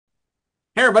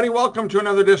Hey everybody, welcome to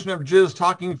another edition of Jizz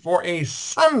Talking for a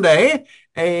Sunday,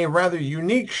 a rather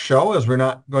unique show as we're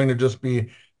not going to just be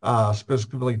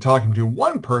specifically talking to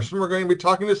one person. We're going to be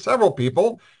talking to several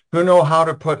people who know how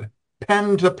to put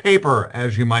pen to paper,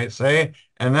 as you might say,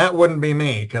 and that wouldn't be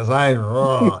me because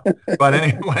But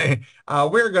anyway,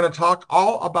 we're going to talk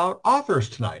all about authors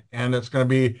tonight, and it's going to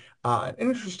be an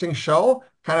interesting show,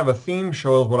 kind of a theme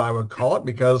show is what I would call it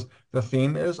because the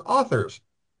theme is authors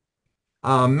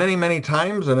many, many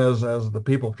times, and as the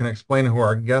people can explain who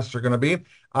our guests are going to be,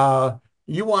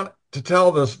 you want to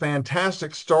tell this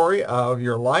fantastic story of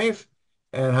your life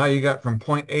and how you got from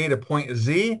point A to point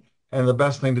Z, and the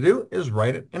best thing to do is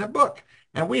write it in a book.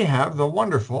 And we have the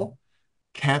wonderful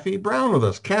Kathy Brown with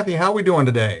us. Kathy, how are we doing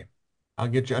today? I'll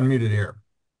get you unmuted here.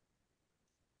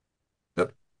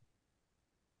 Yep.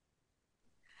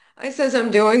 I says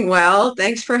I'm doing well.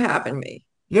 Thanks for having me.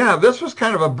 Yeah, this was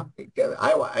kind of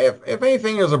if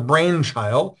anything is a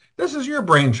brainchild, this is your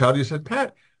brainchild. You said,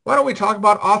 Pat, why don't we talk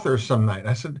about authors some night?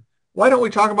 I said, why don't we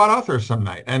talk about authors some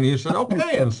night? And you said,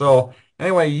 okay. And so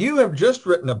anyway, you have just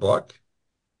written a book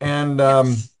and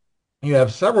Yes. you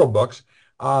have several books.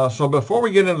 So before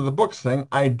we get into the books thing,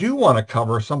 I do want to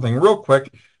cover something real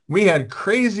quick. We had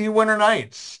crazy winter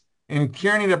nights in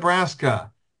Kearney,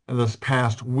 Nebraska this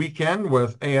past weekend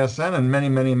with ASN and many,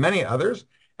 many, many others.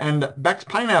 And Beck's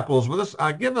Pineapples with us.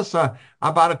 Give us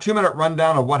about a 2-minute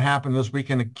rundown of what happened this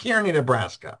weekend in Kearney,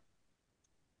 Nebraska.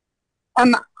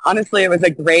 Um, Honestly, it was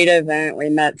a great event. We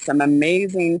met some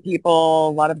amazing people,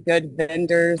 a lot of good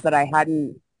vendors that I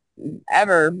hadn't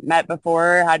ever met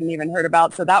before, hadn't even heard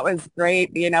about. So that was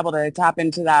great being able to tap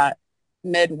into that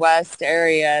Midwest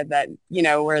area that,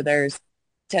 where there's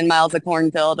 10 miles of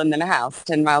cornfield and then a house,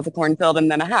 10 miles of cornfield and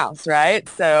then a house, right?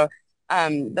 So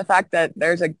the fact that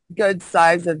there's a good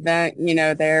size event,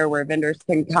 there where vendors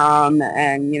can come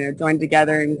and, join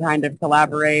together and kind of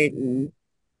collaborate and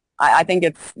I think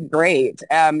it's great.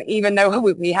 Even though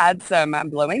we had some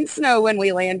blowing snow when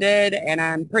we landed, and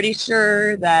I'm pretty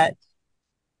sure that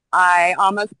I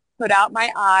almost put out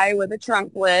my eye with a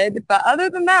trunk lid. But other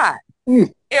than that,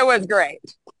 it was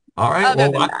great. All right. Other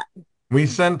Well, than that, we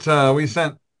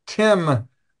sent Tim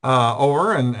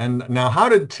over, and now how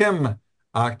did Tim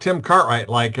Cartwright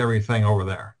like everything over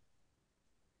there?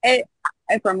 it,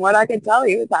 from what I could tell,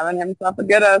 he was having himself a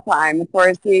good old time. Of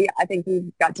course, I think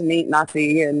he got to meet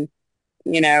Nasi, and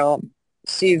you know,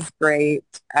 she's great.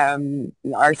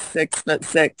 Our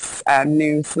 6'6"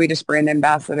 new Swedish brand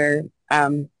ambassador,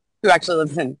 who actually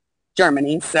lives in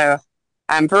Germany. So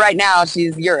for right now,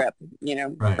 she's Europe,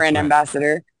 Right, brand right.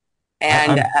 ambassador.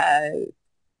 And I'm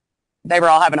they were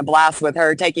all having a blast with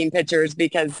her taking pictures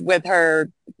because with her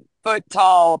foot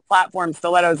tall platform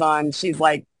stilettos on, she's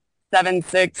like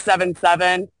 7'6",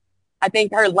 7'7". I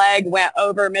think her leg went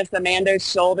over Miss Amanda's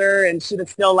shoulder and she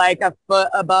was still like a foot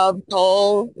above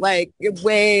Cole, like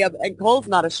way up. And Cole's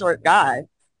not a short guy.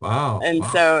 wow, And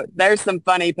wow. so there's some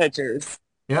funny pictures.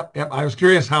 Yep, yep. I was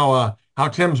curious how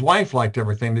Tim's wife liked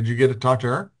everything. Did you get to talk to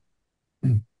her?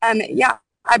 And yeah,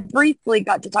 I briefly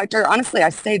got to talk to her. Honestly, I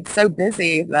stayed so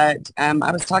busy that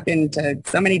I was talking to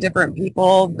so many different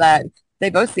people that they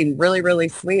both seemed really, really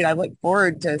sweet. I look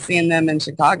forward to seeing them in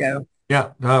Chicago.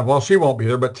 Yeah. Well, she won't be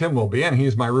there, but Tim will be, and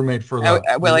he's my roommate for Oh,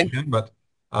 the Willie, weekend. But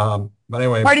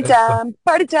anyway, party time,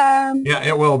 party time. yeah,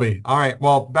 it will be. All right.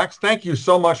 Well, Bex, thank you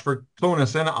so much for cluing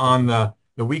us in on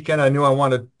the weekend. I knew I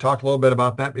wanted to talk a little bit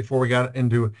about that before we got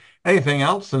into anything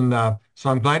else, and so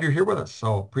I'm glad you're here with us.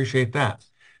 So appreciate that.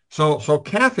 So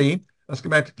Kathy, let's get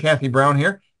back to Kathy Brown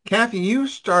here. Kathy, you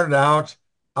started out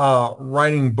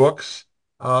writing books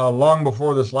long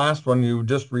before this last one you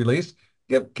just released.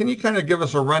 Can you kind of give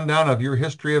us a rundown of your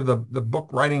history of the book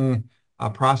writing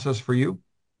process for you?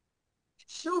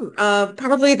 Sure.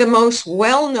 Probably the most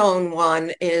well-known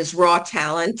one is Raw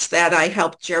Talents that I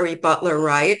helped Jerry Butler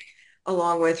write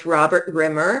along with Robert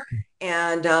Rimmer.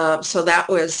 And so that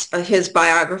was his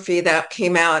biography that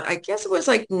came out, I guess it was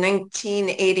like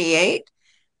 1988.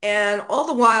 And all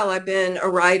the while I've been a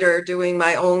writer doing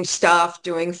my own stuff,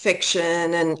 doing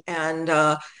fiction and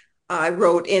I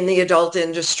wrote in the adult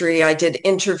industry. I did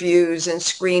interviews and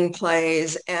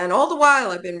screenplays, and all the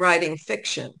while I've been writing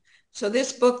fiction. So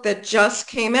this book that just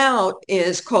came out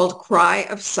is called Cry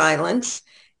of Silence,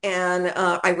 and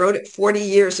I wrote it 40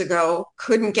 years ago,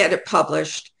 couldn't get it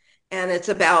published. And it's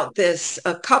about this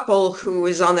a couple who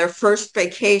is on their first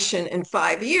vacation in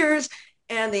 5 years,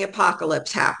 and the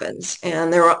apocalypse happens,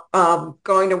 and they're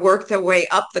going to work their way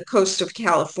up the coast of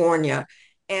California.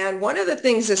 And one of the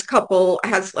things this couple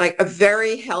has like a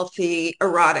very healthy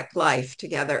erotic life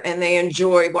together, and they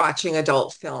enjoy watching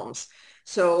adult films.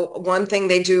 So one thing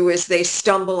they do is they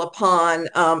stumble upon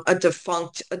a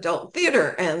defunct adult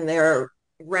theater and they're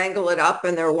wrangle it up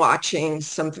and they're watching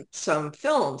some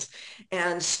films.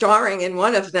 And starring in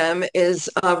one of them is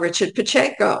Richard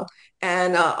Pacheco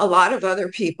and a lot of other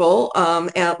people.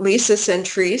 And Lisa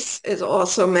Centrise is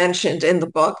also mentioned in the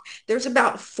book. There's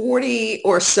about 40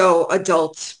 or so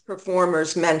adult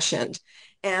performers mentioned.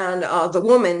 And the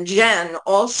woman, Jen,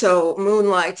 also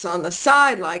moonlights on the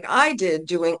side like I did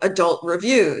doing adult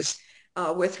reviews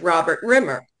with Robert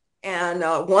Rimmer. And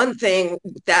one thing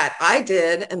that I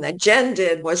did and that Jen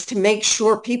did was to make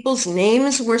sure people's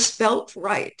names were spelt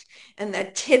right and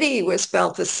that Titty was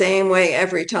spelt the same way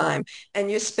every time. And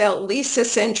you spelled Lisa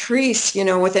Centrise,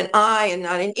 with an I and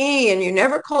not an E, and you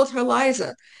never called her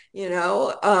Liza,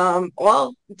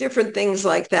 all different things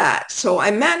like that. So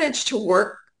I managed to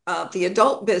work the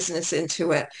adult business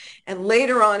into it. And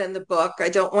later on in the book, I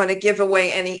don't want to give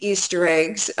away any Easter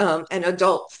eggs. An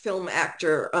adult film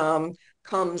actor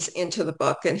comes into the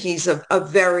book, and he's a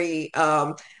very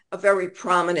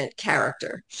prominent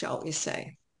character, shall we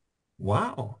say.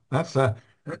 Wow. That's that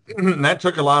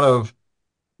took a lot of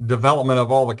development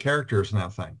of all the characters in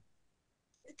that thing.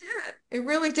 It did. It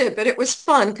really did. But it was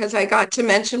fun because I got to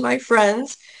mention my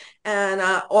friends. And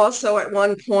also at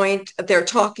one point,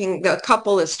 the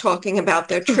couple is talking about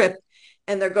their trip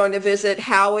and they're going to visit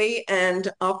Howie and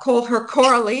I'll call her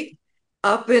Carly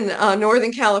up in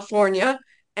Northern California.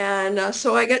 And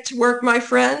so I get to work my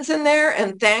friends in there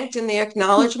and thanked in the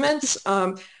acknowledgments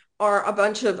are a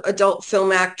bunch of adult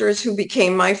film actors who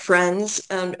became my friends.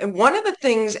 And one of the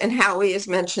things, and Howie is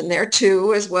mentioned there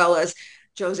too, as well as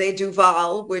Jose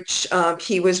Duval, which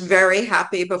he was very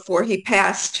happy before he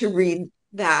passed to read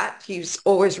that. He's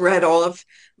always read all of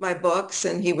my books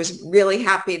and he was really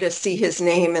happy to see his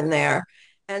name in there.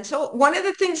 And so one of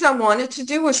the things I wanted to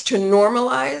do was to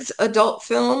normalize adult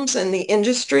films and the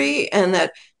industry and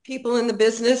that people in the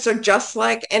business are just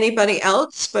like anybody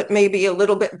else, but maybe a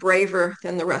little bit braver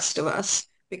than the rest of us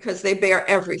because they bear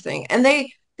everything and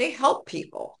they help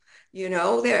people.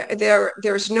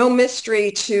 There's no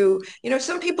mystery to,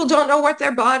 some people don't know what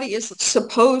their body is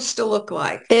supposed to look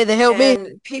like. Hey, they help me.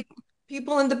 And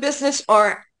people in the business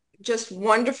are just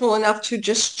wonderful enough to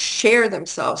just share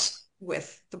themselves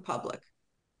with the public.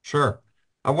 Sure.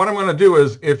 What I'm going to do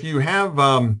is if you have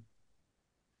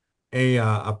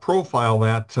a profile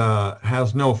that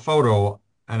has no photo,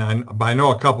 and I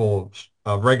know a couple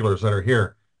of regulars that are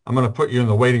here, I'm going to put you in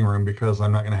the waiting room because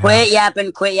I'm not going to have...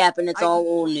 Quit yapping. It's all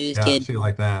old news, yeah, kid. See,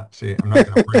 like that. See, I'm not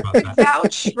going to worry about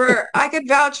that. I could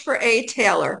vouch for A.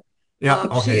 Taylor. Yeah,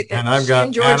 okay. And I've got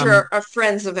and George are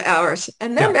friends of ours,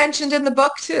 and they're mentioned in the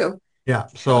book too. Yeah,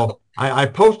 so I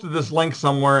posted this link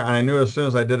somewhere, and I knew as soon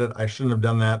as I did it, I shouldn't have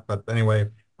done that. But anyway,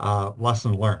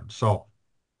 lesson learned. So,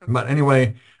 but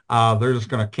anyway, they're just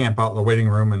going to camp out in the waiting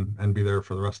room and be there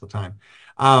for the rest of the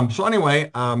time. So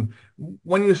anyway,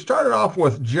 when you started off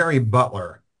with Jerry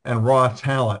Butler and Raw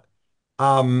Talent,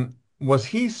 was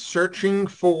he searching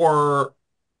for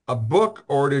a book,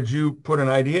 or did you put an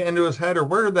idea into his head, or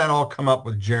where did that all come up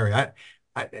with Jerry?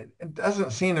 It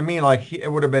doesn't seem to me like it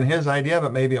would have been his idea,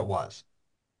 but maybe it was.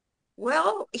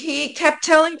 Well, he kept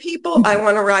telling people, I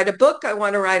want to write a book. I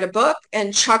want to write a book.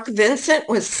 And Chuck Vincent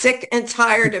was sick and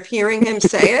tired of hearing him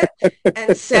say it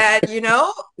and said,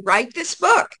 write this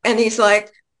book. And he's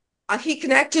like, he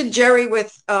connected Jerry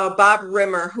with Bob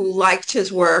Rimmer, who liked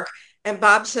his work. And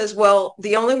Bob says, well,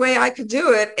 the only way I could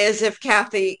do it is if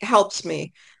Kathy helps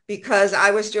me, because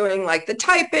I was doing like the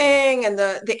typing and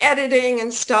the editing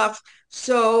and stuff.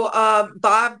 So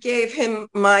Bob gave him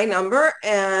my number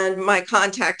and my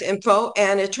contact info.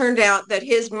 And it turned out that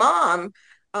his mom,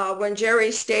 when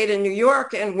Jerry stayed in New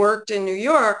York and worked in New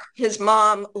York, his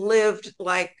mom lived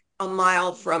like a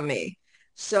mile from me.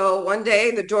 So one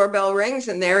day the doorbell rings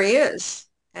and there he is.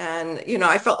 And,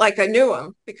 I felt like I knew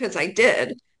him because I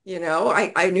did.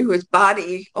 I knew his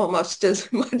body almost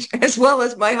as much as well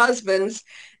as my husband's,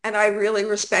 and I really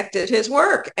respected his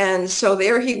work. And so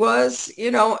there he was,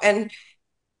 and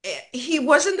he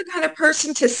wasn't the kind of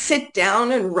person to sit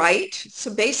down and write.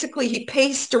 So basically he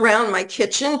paced around my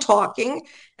kitchen talking,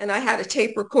 and I had a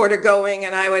tape recorder going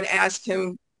and I would ask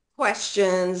him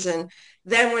questions. And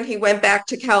then when he went back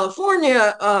to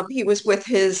California, he was with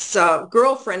his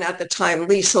girlfriend at the time,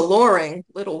 Lisa Loring,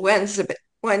 Little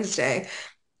Wednesday.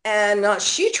 And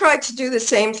she tried to do the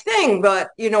same thing,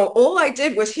 but, all I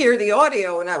did was hear the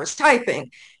audio and I was typing.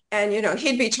 And,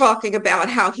 he'd be talking about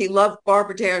how he loved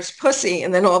Barbara Dare's pussy.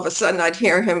 And then all of a sudden I'd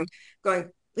hear him going,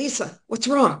 Lisa, what's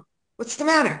wrong? What's the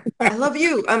matter? I love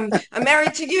you. I'm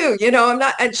married to you. I'm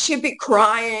not, and she'd be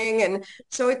crying. And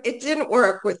so it didn't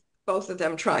work both of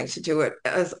them trying to do it,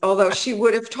 although she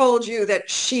would have told you that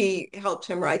she helped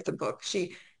him write the book.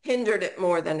 She hindered it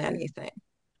more than anything.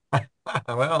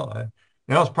 Well,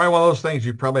 it's probably one of those things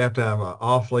you probably have to have an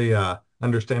awfully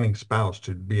understanding spouse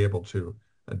to be able to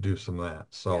do some of that.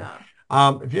 So,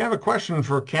 Yeah. if you have a question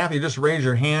for Kathy, just raise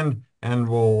your hand and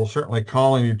we'll certainly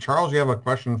call on you. Charles, you have a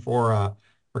question for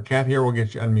Kathy here? We'll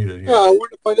get you unmuted Yeah, here. I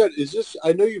want to find out, is this,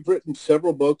 I know you've written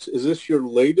several books. Is this your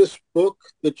latest book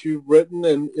that you've written?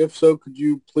 And if so, could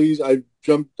you please, I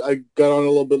got on a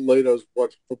little bit late. I was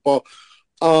watching football.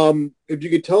 If you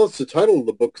could tell us the title of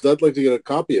the book, because I'd like to get a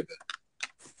copy of it.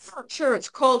 Oh, sure. It's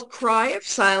called Cry of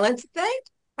Silence. Thank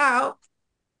Hal.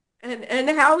 And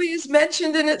Howie is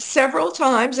mentioned in it several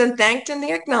times and thanked in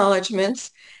the acknowledgments.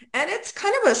 And it's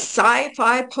kind of a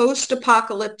sci-fi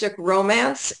post-apocalyptic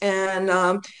romance. And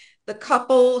the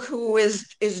couple who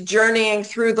is journeying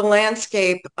through the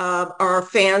landscape are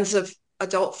fans of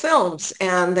adult films,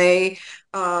 and they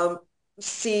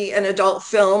see an adult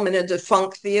film in a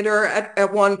defunct theater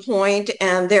at one point,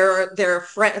 and they're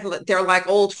like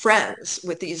old friends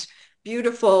with these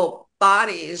beautiful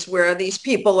bodies where these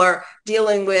people are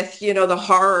dealing with, the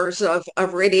horrors of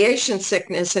radiation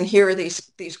sickness, and here are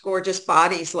these gorgeous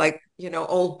bodies like,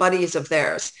 old buddies of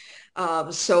theirs.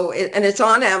 And it's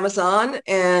on Amazon,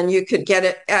 and you could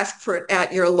ask for it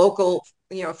at your local,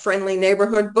 friendly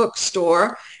neighborhood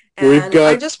bookstore. We've And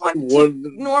got I just want one. to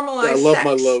normalize I love sex.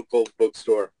 my local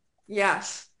bookstore.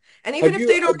 Yes. And even Have if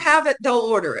you, they don't have it, they'll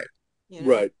order it.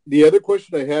 Right. The other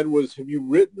question I had was, have you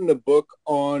written a book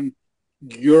on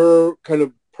your kind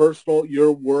of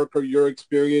your work or your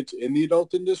experience in the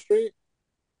adult industry?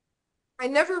 I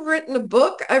never written a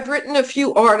book. I've written a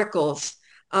few articles.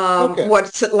 Okay.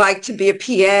 What's it like to be a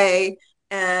PA?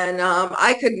 And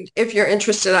I could, if you're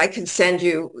interested, I can send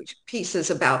you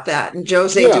pieces about that. And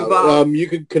Jose Duval. You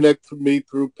can connect with me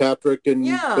through Patrick, but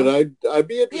I'd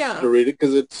be interested to read it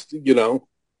because it's,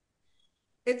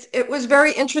 It was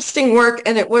very interesting work,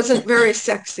 and it wasn't very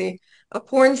sexy. A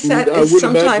porn set is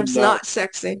sometimes not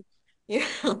sexy.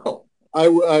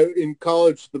 I in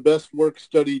college, the best work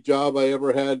study job I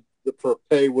ever had for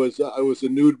pay was I was a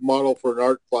nude model for an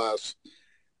art class,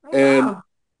 and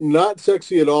not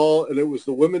sexy at all. And it was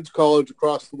the women's college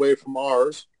across the way from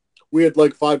ours. We had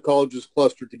like 5 colleges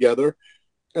clustered together,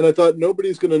 and I thought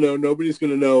nobody's going to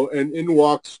know. And in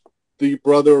walks the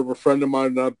brother of a friend of mine,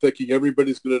 and I'm thinking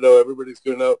everybody's going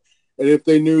to know. And if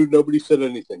they knew, nobody said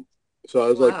anything. So I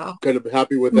was like kind of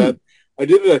happy with that. I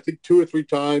did it, I think, 2 or 3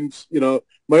 times.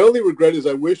 My only regret is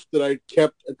I wish that I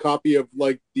kept a copy of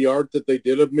like the art that they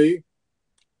did of me,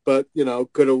 but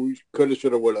coulda,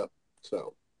 shoulda, woulda.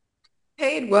 So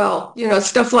paid well,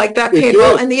 stuff like that paid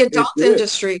well, and the adult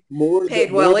industry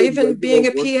paid well, even being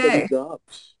a PA.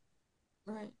 Jobs.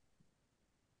 Right.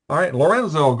 All right,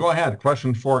 Lorenzo, go ahead.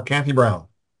 Question for Kathy Brown.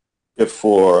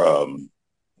 For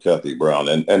Kathy Brown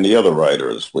and the other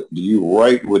writers, do you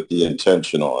write with the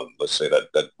intention on, let's say,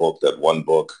 that one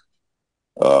book,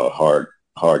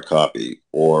 hard copy,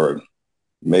 or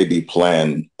maybe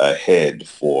plan ahead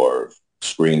for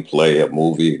screenplay, a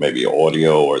movie, maybe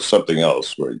audio or something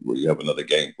else where you have another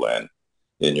game plan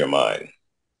in your mind?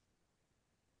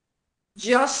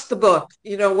 Just the book,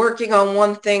 working on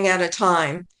one thing at a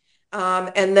time.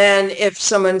 And then if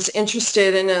someone's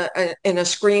interested in a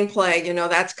screenplay,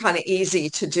 that's kind of easy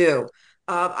to do.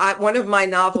 One of my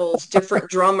novels, Different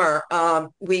Drummer,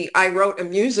 I wrote a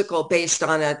musical based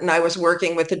on it, and I was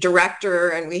working with a director,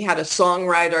 and we had a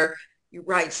songwriter. You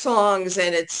write songs,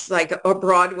 and it's like a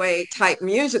Broadway type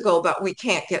musical, but we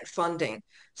can't get funding.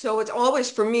 So it's always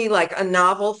for me like a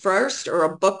novel first or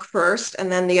a book first,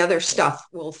 and then the other stuff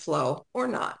will flow or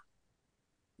not.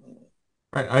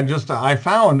 Right. I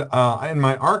found in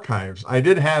my archives, I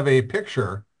did have a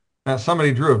picture that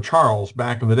somebody drew of Charles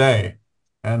back in the day.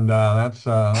 And that's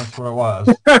what it was.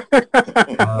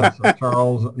 So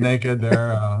Charles naked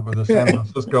there with a San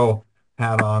Francisco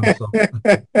hat on. So.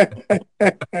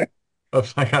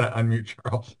 Oops, I got to unmute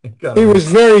Charles. He was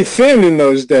very thin in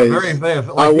those days. Very thin.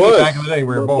 Like I was. Back in the day,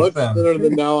 we were both much thin. thinner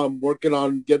than now. I'm working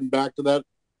on getting back to that.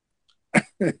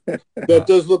 That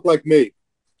does look like me.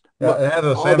 Yeah,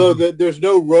 although there's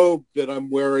no robe that I'm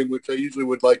wearing, which I usually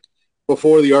would like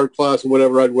before the art class and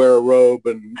whatever. I'd wear a robe,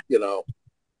 and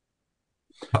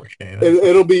Okay.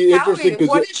 It'll be interesting.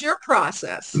 What is your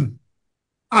process?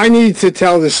 I need to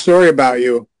tell this story about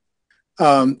you.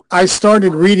 I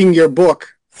started reading your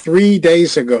book 3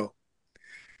 days ago.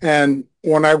 And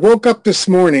when I woke up this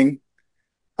morning,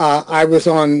 I was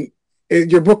on,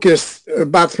 your book is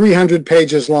about 300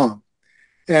 pages long.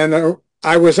 And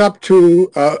I was up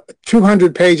to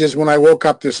 200 pages when I woke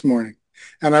up this morning.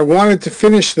 And I wanted to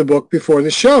finish the book before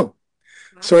the show.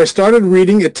 So I started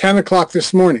reading at 10 o'clock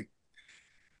this morning.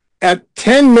 At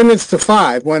 10 minutes to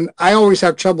 5, when I always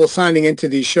have trouble signing into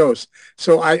these shows,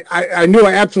 so I knew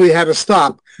I absolutely had to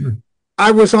stop.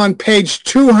 I was on page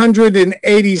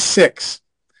 286.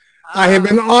 I have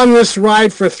been on this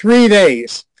ride for 3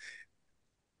 days.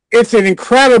 It's an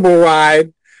incredible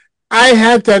ride. I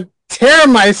had to tear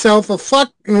myself a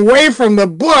fucking away from the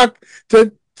book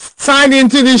to sign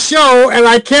into the show, and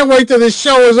I can't wait till the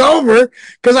show is over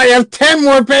because I have 10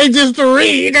 more pages to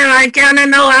read, and I kind of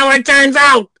know how it turns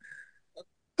out.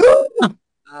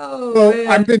 So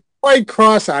I've been quite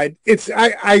cross-eyed.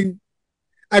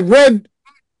 I've read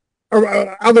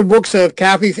other books of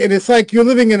Kathy's, and it's like you're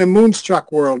living in a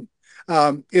moonstruck world.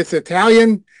 It's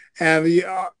Italian, and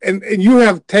you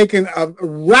have taken a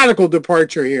radical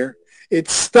departure here.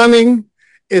 It's stunning.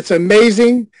 It's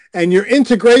amazing, and your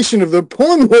integration of the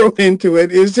porn world into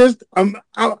it is just I'm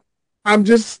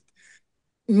just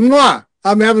mwah.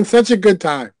 I'm having such a good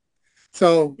time.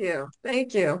 So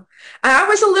thank you. I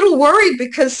was a little worried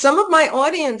because some of my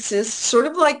audience is sort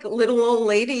of like little old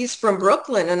ladies from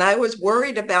Brooklyn, and I was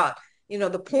worried about,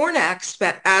 the porn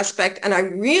aspect, and I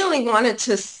really wanted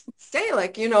to say,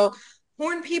 like,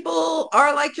 porn people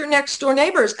are like your next door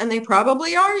neighbors, and they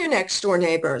probably are your next door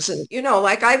neighbors. And,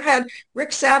 like I've had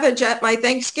Rick Savage at my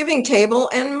Thanksgiving table,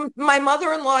 and my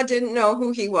mother-in-law didn't know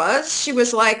who he was. She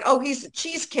was like, oh, he's the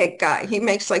cheesecake guy. He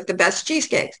makes like the best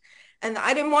cheesecakes. And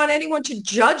I didn't want anyone to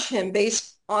judge him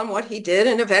based on what he did.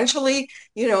 And eventually,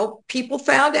 people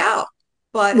found out.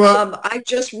 But I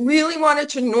just really wanted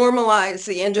to normalize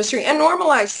the industry and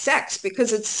normalize sex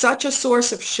because it's such a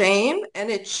source of shame, and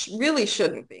it really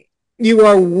shouldn't be. You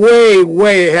are way,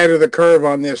 way ahead of the curve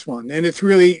on this one, and it's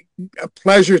really a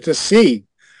pleasure to see.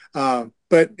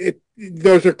 But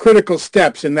those are critical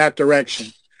steps in that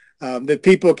direction, that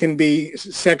people can be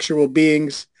sexual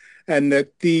beings, and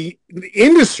that the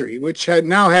industry, which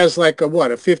now has like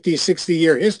a 50,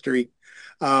 60-year history,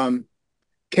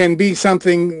 can be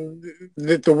something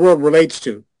that the world relates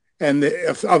to and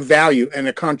of value and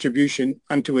a contribution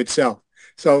unto itself.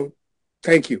 So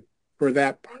thank you for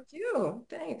that. Thank you.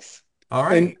 Thanks. All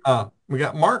right. We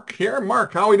got Mark here.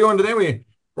 Mark, how are we doing today? Of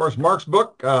course, Mark's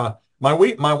book. My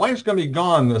wife's going to be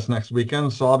gone this next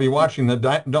weekend, so I'll be watching the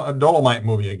Dolomite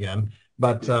movie again.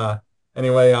 But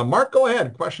anyway, Mark, go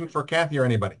ahead. Question for Kathy or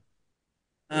anybody.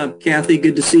 Kathy,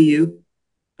 good to see you.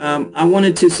 I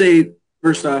wanted to say,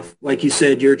 first off, like you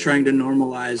said, you're trying to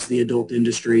normalize the adult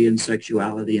industry and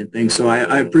sexuality and things. So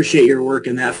I appreciate your work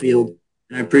in that field,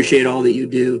 and I appreciate all that you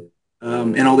do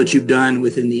and all that you've done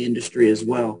within the industry as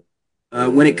well.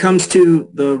 When it comes to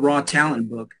the Raw Talent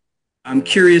book, I'm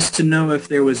curious to know if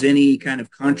there was any kind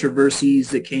of controversies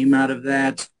that came out of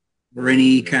that, or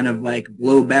any kind of like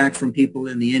blowback from people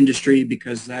in the industry,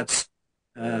 because that's,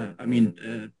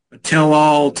 a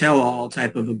tell-all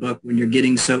type of a book when you're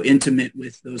getting so intimate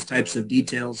with those types of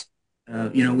details,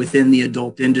 within the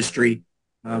adult industry.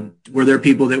 Were there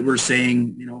people that were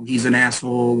saying, he's an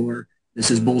asshole, or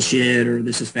this is bullshit, or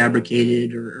this is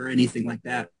fabricated, or anything like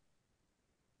that?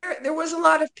 There was a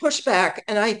lot of pushback,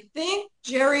 and I think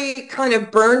Jerry kind of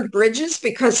burned bridges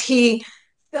because he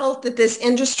felt that this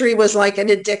industry was like an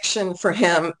addiction for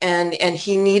him, and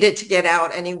he needed to get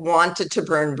out, and he wanted to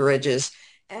burn bridges.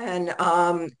 And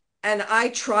I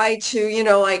tried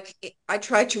to, I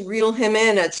tried to reel him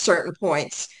in at certain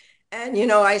points. And,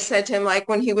 I said to him, like,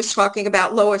 when he was talking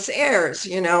about Lois Ayres,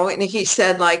 and he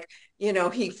said, like,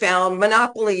 he found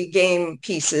Monopoly game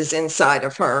pieces inside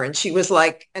of her, and she was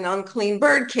like an unclean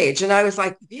bird cage. And I was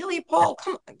like, really, Paul?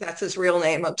 Come on. That's his real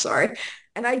name. I'm sorry.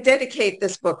 And I dedicate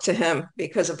this book to him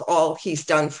because of all he's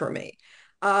done for me.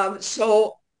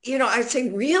 So I say,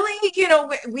 really?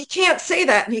 We can't say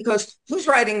that. And he goes, who's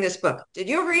writing this book? Did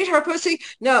you read her pussy?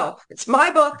 No, it's my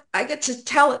book. I get to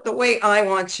tell it the way I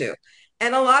want to.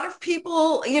 And a lot of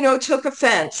people, took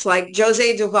offense. Like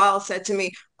Jose Duval said to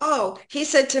me, oh, he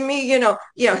said to me,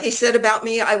 he said about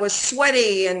me, I was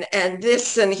sweaty and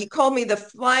this, and he called me the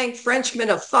flying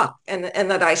Frenchman of fuck, and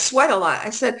that I sweat a lot.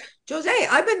 I said, Jose,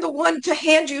 I've been the one to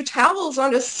hand you towels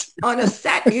on a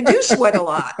set. You do sweat a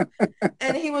lot.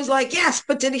 And he was like, yes,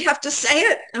 but did he have to say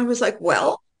it? I was like,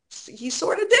 well, he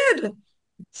sort of did.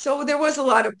 So there was a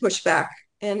lot of pushback.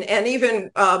 And even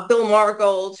Bill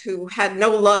Margold, who had no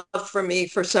love for me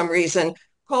for some reason,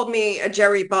 called me a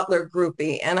Jerry Butler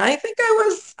groupie. And I think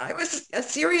I was a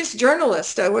serious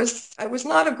journalist. I was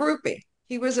not a groupie.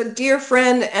 He was a dear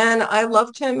friend, and I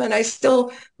loved him, and I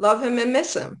still love him and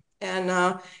miss him. And,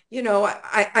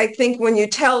 I think when you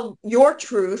tell your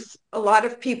truth, a lot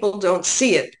of people don't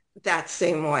see it that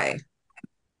same way.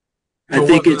 I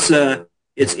think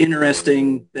it's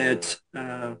interesting that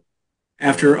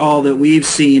after all that we've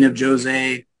seen of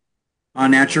Jose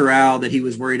on Natural, that he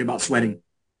was worried about sweating.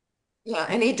 Yeah,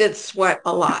 and he did sweat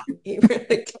a lot. He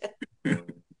really did.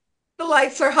 The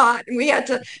lights are hot, and we had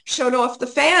to shut off the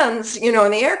fans, and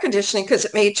the air conditioning because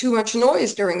it made too much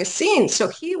noise during a scene. So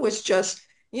he was just,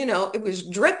 it was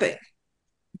dripping.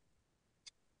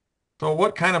 So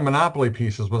what kind of Monopoly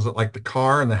pieces? Was it like the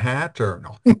car and the hat or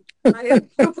no? I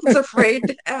was afraid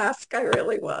to ask. I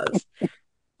really was.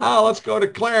 Oh, let's go to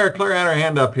Claire. Claire had her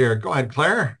hand up here. Go ahead,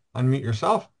 Claire. Unmute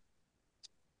yourself.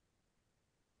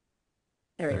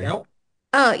 There we go.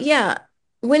 Yeah.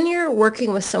 When you're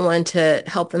working with someone to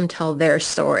help them tell their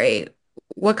story,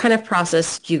 what kind of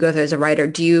process do you go through as a writer?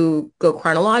 Do you go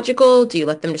chronological? Do you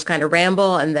let them just kind of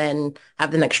ramble and then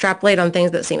have them extrapolate on things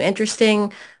that seem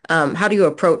interesting? How do you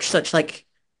approach such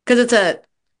because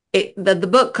the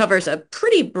book covers a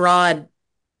pretty broad,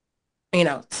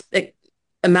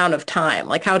 amount of time.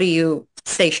 Like, how do you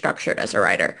stay structured as a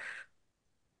writer?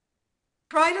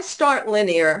 Try to start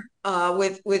linear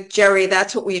with Jerry.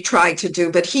 That's what we tried to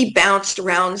do, but he bounced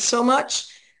around so much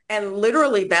and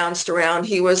literally bounced around.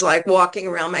 He was like walking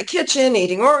around my kitchen,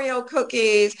 eating Oreo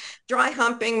cookies, dry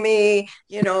humping me,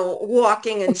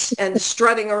 walking and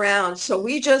strutting around. So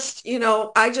we just,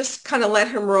 I just kind of let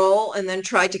him roll and then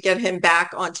tried to get him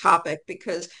back on topic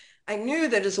because I knew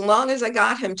that as long as I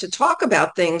got him to talk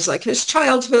about things like his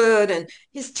childhood and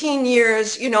his teen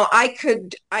years, I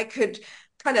could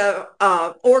kind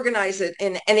of organize it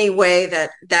in any way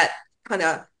that kind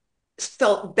of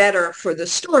felt better for the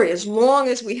story, as long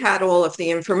as we had all of the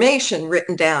information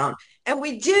written down. And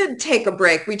we did take a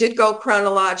break. We did go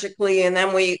chronologically, and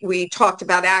then we talked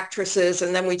about actresses,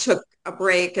 and then we took a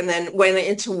break and then went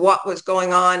into what was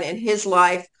going on in his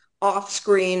life off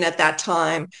screen at that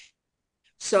time.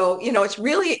 So, it's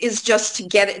really is just to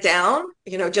get it down,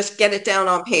 just get it down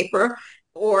on paper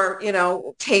or,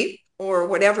 tape or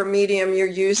whatever medium you're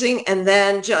using, and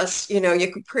then just, you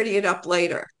can pretty it up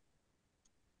later.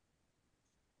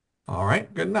 All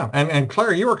right, good enough. And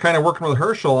Claire, you were kind of working with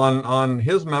Herschel on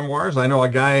his memoirs. I know a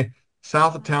guy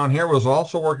south of town here was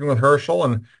also working with Herschel,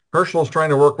 and Herschel's trying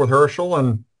to work with Herschel,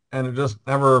 and it just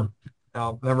never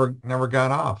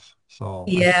got off. So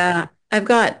yeah, I've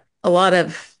got a lot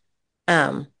of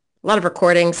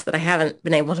recordings that I haven't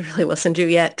been able to really listen to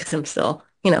yet because I'm still,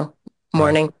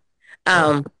 mourning.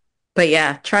 But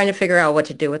yeah, trying to figure out what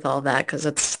to do with all that because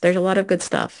there's a lot of good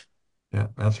stuff. Yeah,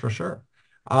 that's for sure.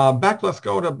 Beck, let's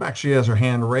go to Beck. She has her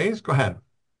hand raised. Go ahead.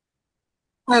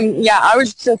 Yeah, I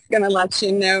was just going to let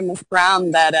you know, Miss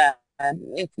Brown, that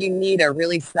if you need a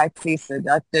really sexy,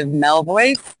 seductive male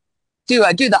voice to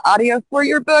do the audio for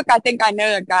your book, I think I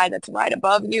know a guy that's right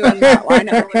above you in that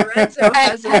lineup. Lorenzo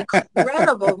has an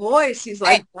incredible voice. He's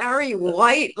like Barry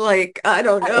White, I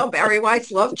don't know, Barry White's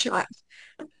love child.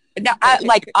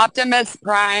 Like Optimus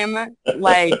Prime,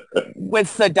 with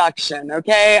seduction,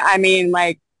 okay? I mean,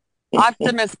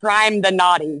 Optimus Prime the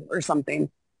naughty or something.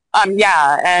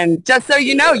 Yeah, and just so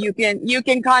you know, you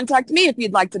can contact me if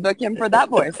you'd like to book him for that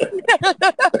voice.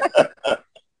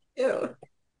 Ew.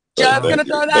 Just gonna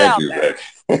throw that out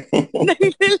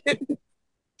there.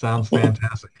 Sounds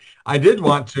fantastic. I did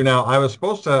want to now. I was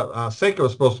supposed to. Seika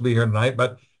was supposed to be here tonight,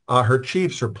 but her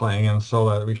Chiefs are playing, and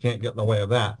so we can't get in the way of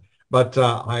that. But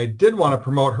I did want to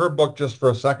promote her book just for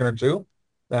a second or two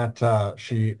that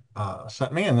she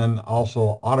sent me and then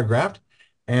also autographed.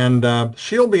 And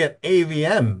she'll be at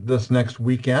AVN this next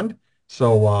weekend.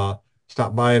 So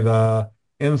stop by the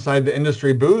Inside the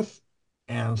Industry booth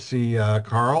and see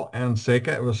Carl and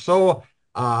Seika. It was so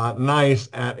nice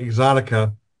at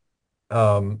Exotica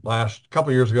last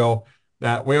couple years ago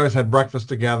that we always had breakfast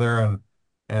together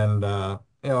and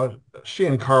she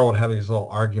and Carl would have these little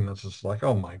arguments. It's like,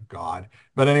 oh my God.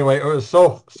 But anyway, it was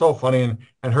so funny.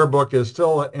 And her book is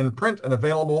still in print and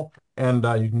available, and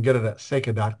you can get it at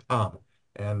seika.com.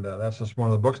 And that's just one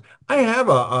of the books. I have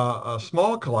a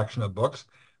small collection of books.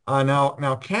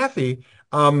 Now, Kathy,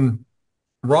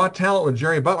 Raw Talent with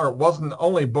Jerry Butler wasn't the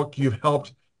only book you've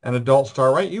helped an adult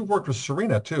star write. You've worked with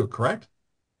Serena too, correct?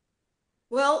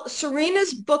 Well,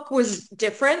 Serena's book was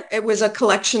different. It was a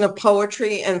collection of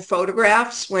poetry and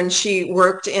photographs when she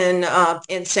worked in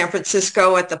San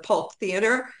Francisco at the Polk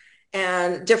Theater.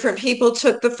 And different people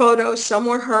took the photos. Some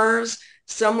were hers,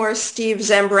 some were Steve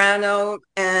Zambrano,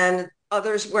 and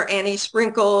others were Annie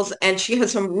Sprinkles. And she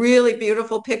has some really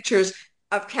beautiful pictures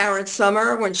of Karen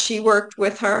Summer when she worked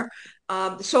with her.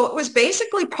 So it was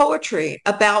basically poetry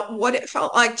about what it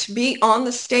felt like to be on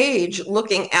the stage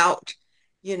looking out,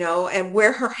 and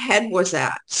where her head was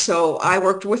at. So I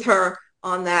worked with her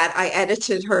on that. I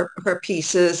edited her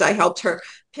pieces. I helped her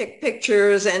pick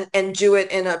pictures and do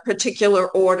it in a particular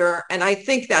order. And I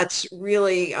think that's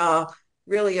really,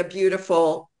 really a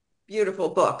beautiful, beautiful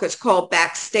book. It's called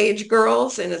Backstage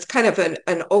Girls, and it's kind of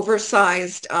an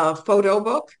oversized photo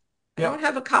book. I don't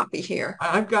have a copy here,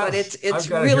 but it's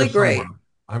really great.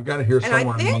 I've got it here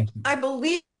somewhere. And I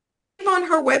believe on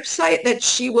her website that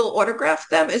she will autograph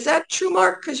them. Is that true,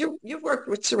 Mark? Because you've worked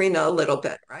with Serena a little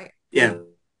bit, right? Yeah.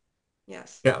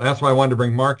 Yes. Yeah, that's why I wanted to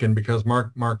bring Mark in, because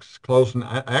Mark's close. And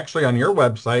actually on your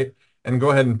website, and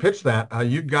go ahead and pitch that,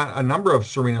 you've got a number of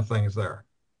Serena things there.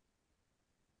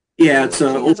 Yeah, it's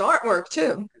artwork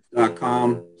too.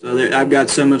 .com. So I've got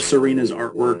some of Serena's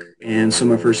artwork and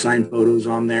some of her signed photos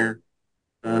on there,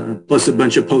 plus a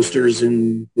bunch of posters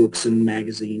and books and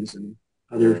magazines and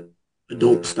other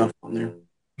adult stuff on there.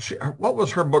 What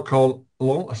was her book called?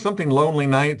 Something Lonely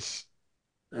Nights?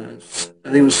 I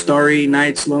think it was Starry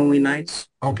Nights, Lonely Nights.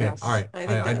 Okay, yes. All right.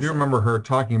 I do remember her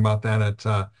talking about that at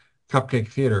Cupcake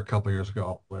Theater a couple years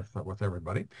ago with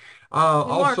everybody.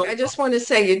 Mark, I just want to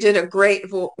say you did a great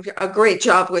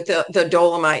job with the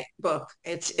Dolomite book.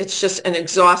 It's just an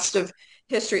exhaustive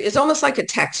history. It's almost like a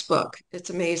textbook. It's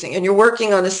amazing. And you're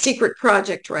working on a secret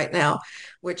project right now,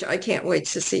 which I can't wait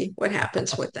to see what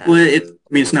happens with that. Well,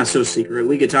 it's not so secret.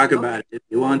 We could talk about it if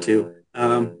you want to.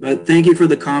 But thank you for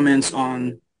the comments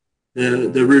on the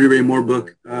Rudy Ray Moore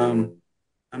book. That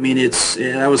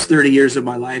was 30 years of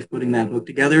my life putting that book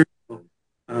together.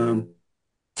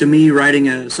 To me,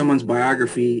 writing someone's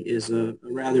biography is a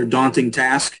rather daunting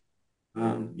task.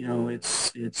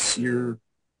 It's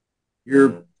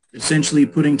you're essentially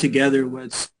putting together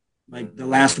what's like the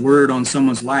last word on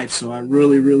someone's life. So I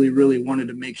really, really, really wanted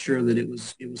to make sure that it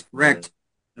was correct.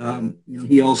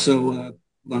 He also hold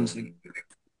on a second.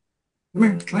 Come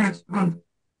here, Clarence. Come on.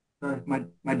 Sorry,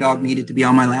 my dog needed to be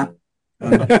on my lap. All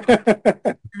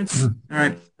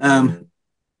right.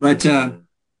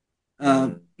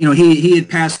 He had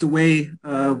passed away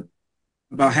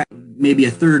about maybe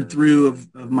a third through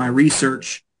of my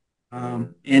research.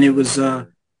 And it was,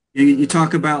 you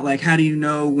talk about like, how do you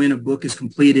know when a book is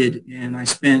completed? And I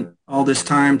spent all this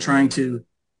time trying to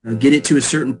get it to a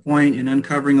certain point and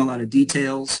uncovering a lot of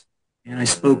details. And I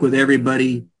spoke with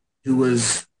everybody who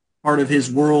was part of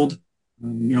his world.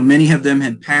 Many of them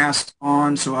had passed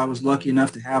on, so I was lucky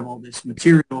enough to have all this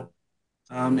material.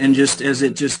 And just as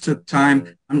it just took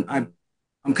time, I'm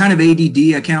kind of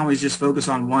ADD. I can't always just focus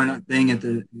on one thing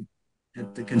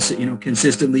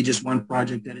consistently just one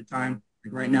project at a time.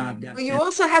 Like right now, I've got. Well, you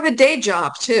also have a day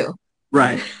job too,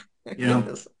 right?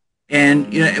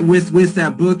 And with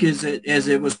that book, as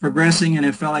it was progressing and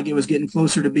it felt like it was getting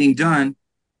closer to being done,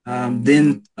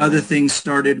 then other things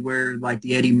started where like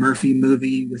the Eddie Murphy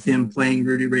movie with him playing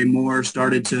Rudy Ray Moore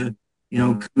started to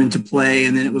come into play,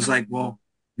 and then it was like, well,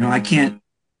 I can't.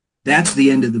 That's the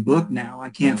end of the book now. I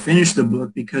can't finish the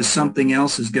book because something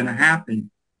else is going to happen.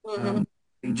 I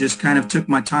just kind of took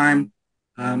my time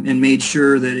and made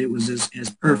sure that it was as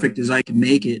perfect as I could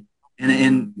make it.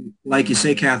 And like you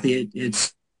say, Kathy,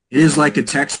 it is like a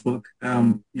textbook.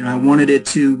 I wanted it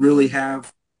to really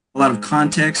have a lot of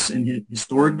context and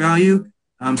historic value.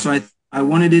 So I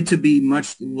wanted it to be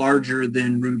much larger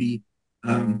than Rudy.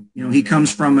 He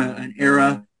comes from an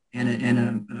era and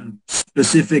a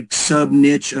specific sub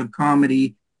niche of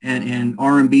comedy and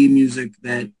R&B music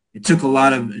that it took a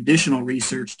lot of additional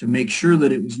research to make sure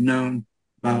that it was known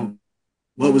about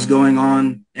what was going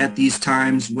on at these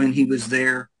times when he was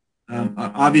there.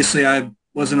 Obviously, I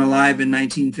wasn't alive in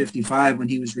 1955 when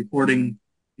he was recording,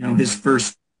 his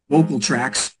first vocal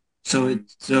tracks. So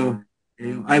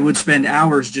I would spend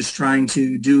hours just trying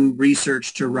to do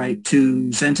research to write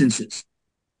 2 sentences.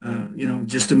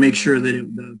 Just to make sure that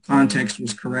the context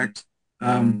was correct.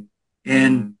 And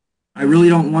I really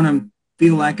don't want to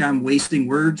feel like I'm wasting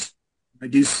words. I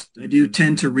do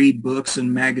tend to read books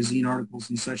and magazine articles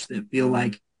and such that feel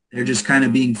like they're just kind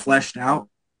of being fleshed out.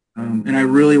 And I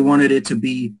really wanted it to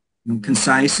be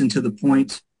concise and to the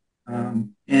point.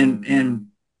 And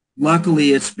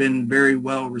luckily it's been very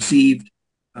well received.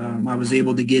 I was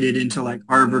able to get it into like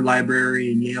Harvard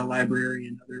Library and Yale Library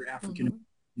and other African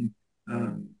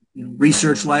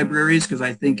research libraries, because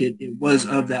I think it was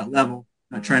of that level.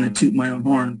 Not trying to toot my own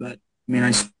horn, but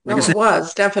I said, it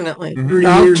was definitely.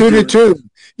 I'll toot it too.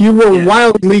 You were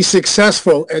wildly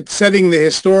successful at setting the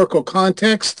historical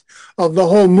context of the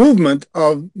whole movement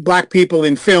of Black people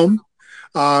in film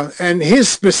and his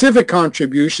specific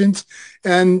contributions,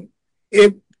 and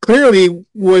it clearly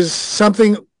was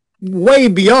something way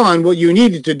beyond what you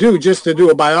needed to do just to do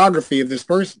a biography of this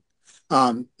person.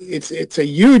 It's a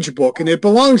huge book, and it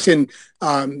belongs in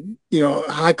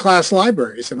high class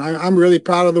libraries. And I'm really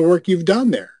proud of the work you've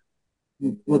done there.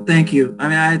 Well, thank you. I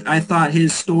mean, I thought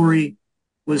his story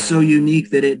was so unique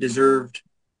that it deserved,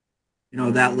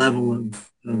 that level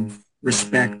of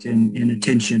respect and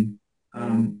attention.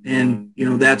 And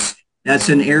that's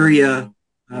an area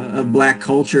of Black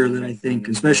culture that I think,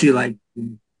 especially like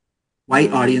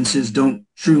white audiences, don't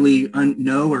truly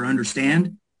know or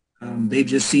understand. They've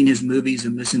just seen his movies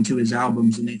and listened to his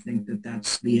albums, and they think that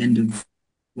that's the end of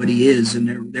what he is.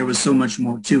 And there was so much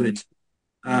more to it.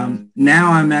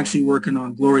 Now I'm actually working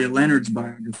on Gloria Leonard's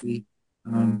biography.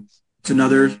 It's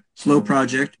another slow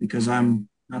project because I'm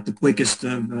not the quickest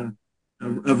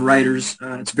of writers.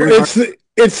 It's very hard.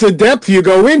 It's the depth you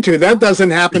go into. That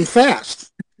doesn't happen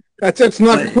fast. That's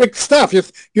not quick stuff.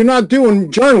 You're not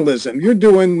doing journalism. You're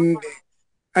doing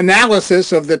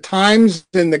analysis of the times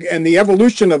and the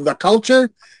evolution of the culture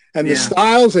and the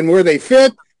styles and where they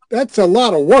fit. That's a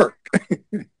lot of work.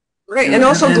 Right. And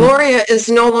also Gloria is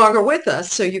no longer with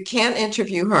us, so you can't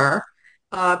interview her.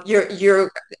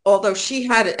 Although she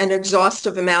had an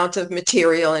exhaustive amount of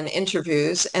material and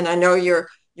interviews, and I know you're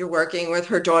working with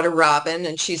her daughter Robin,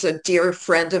 and she's a dear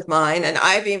friend of mine, and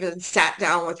I've even sat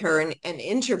down with her and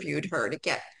interviewed her to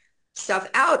get stuff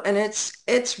out, and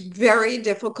it's very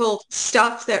difficult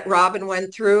stuff that Robin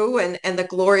went through and that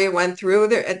Gloria went through.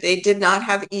 They did not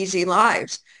have easy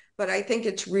lives, but I think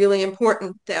it's really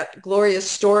important that Gloria's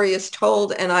story is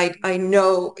told, and I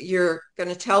know you're going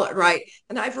to tell it right,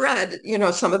 and I've read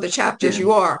some of the chapters.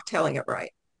 You are telling it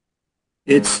right.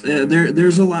 It's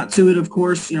there's a lot to it, of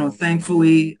course.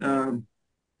 Thankfully,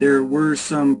 there were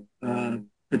some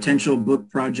potential book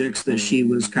projects that she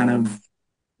was kind of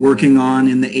working on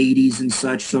in the 80s and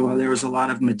such. So there was a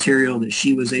lot of material that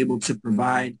she was able to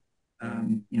provide,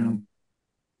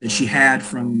 that she had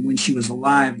from when she was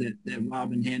alive that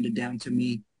Robin handed down to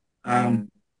me. I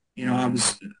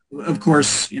was, of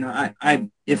course, if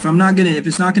it's not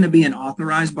going to be an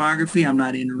authorized biography, I'm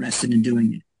not interested in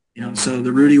doing it. So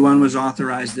the Rudy one was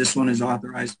authorized. This one is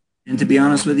authorized. And to be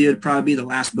honest with you, it'd probably be the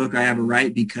last book I ever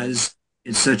write because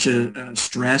it's such a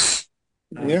stress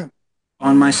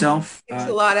on myself. It takes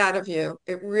a lot out of you.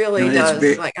 It really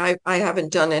does. I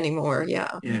haven't done any more.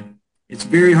 Yeah. Yeah. It's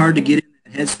very hard to get in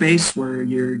that headspace where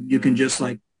you can just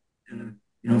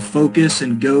focus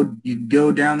and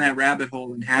go down that rabbit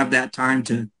hole and have that time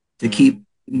to keep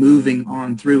moving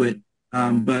on through it.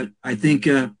 But I think,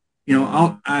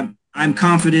 I'm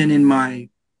confident in my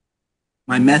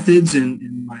methods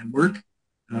and my work.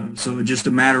 So it's just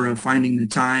a matter of finding the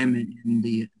time and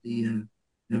the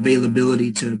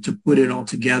availability to put it all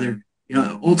together.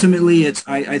 Ultimately,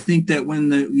 I think that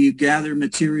when you gather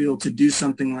material to do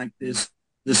something like this,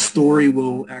 the story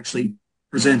will actually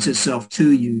present itself to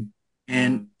you.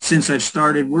 And since I've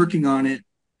started working on it,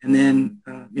 and then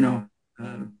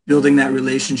building that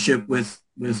relationship with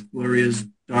Gloria's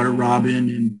daughter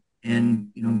Robin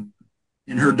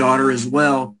and her daughter as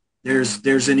well,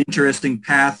 there's an interesting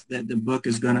path that the book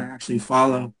is going to actually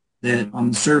follow that on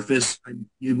the surface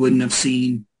you wouldn't have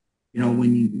seen,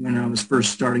 when I was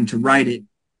first starting to write it.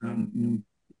 And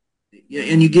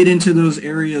you get into those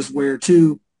areas where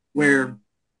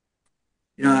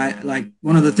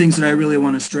one of the things that I really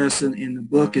want to stress in the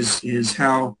book is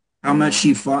how much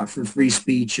she fought for free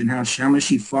speech and how much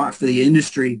she fought for the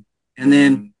industry. And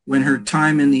then when her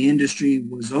time in the industry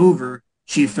was over,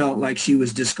 she felt like she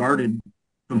was discarded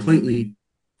completely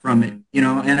from it,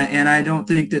 and I don't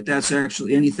think that that's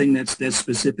actually anything that's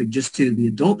specific just to the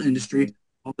adult industry,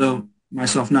 although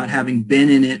myself not having been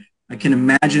in it, I can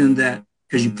imagine that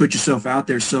because you put yourself out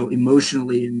there so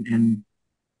emotionally and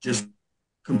just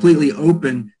completely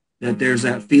open that there's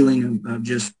that feeling of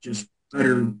just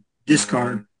utter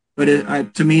discard.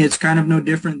 But to me, it's kind of no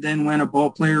different than when a ball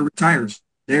player retires.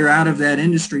 They're out of that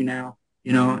industry now,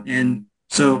 and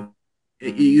so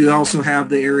you also have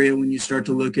the area when you start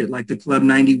to look at like the Club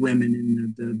 90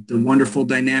 women and the wonderful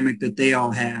dynamic that they all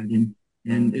had. And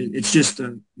it's just,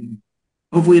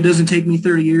 hopefully it doesn't take me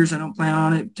 30 years. I don't plan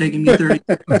on it taking me 30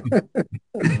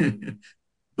 years.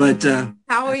 But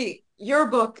Howie, your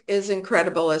book is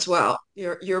incredible as well.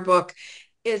 Your book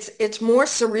it's more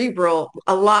cerebral,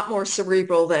 a lot more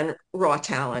cerebral than Raw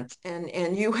Talent.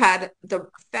 And you had the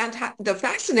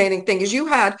fascinating thing is you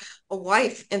had a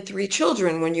wife and 3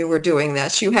 children when you were doing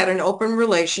this. You had an open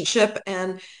relationship,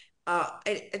 and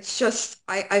it's just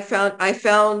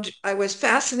I was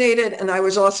fascinated, and I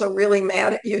was also really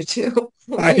mad at you too.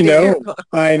 I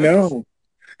know.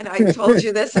 And I told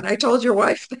you this, and I told your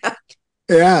wife that.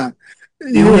 Yeah.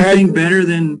 The only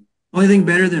thing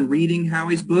better than reading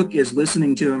Howie's book is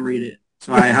listening to him read it.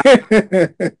 So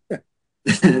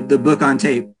the book on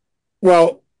tape?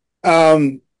 Well,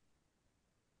 30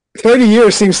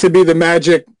 years seems to be the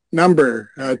magic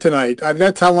number tonight.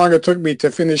 That's how long it took me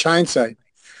to finish Hindsight.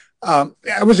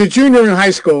 I was a junior in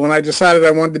high school when I decided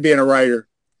I wanted to be a writer.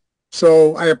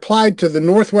 So I applied to the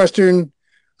Northwestern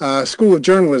School of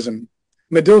Journalism,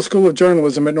 Medill School of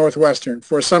Journalism at Northwestern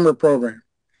for a summer program.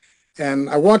 And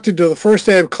I walked into the first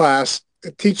day of class.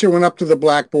 The teacher went up to the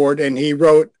blackboard and he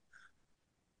wrote,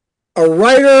 "A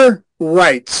writer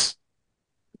writes."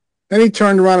 Then he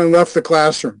turned around and left the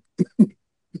classroom.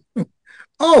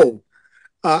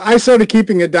 I started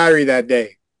keeping a diary that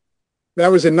day.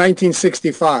 That was in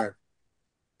 1965.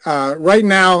 Right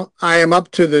now, I am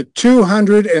up to the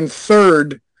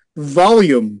 203rd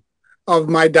volume of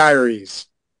my diaries.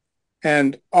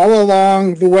 And all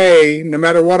along the way, no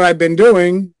matter what I've been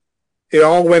doing, it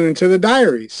all went into the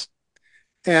diaries.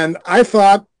 And I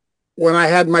thought when I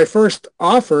had my first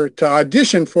offer to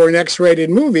audition for an X-rated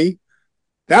movie,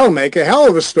 that'll make a hell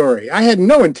of a story. I had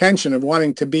no intention of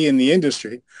wanting to be in the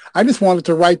industry. I just wanted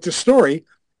to write the story,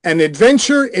 an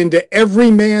adventure into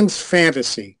every man's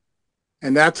fantasy.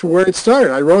 And that's where it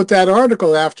started. I wrote that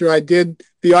article after I did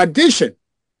the audition.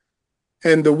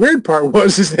 And the weird part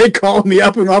was is they called me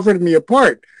up and offered me a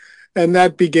part. And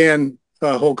that began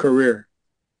a whole career.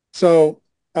 So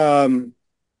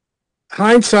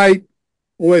Hindsight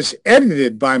was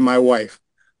edited by my wife.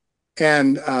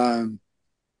 And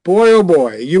boy, oh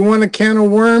boy, you want a can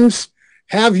of worms?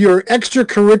 Have your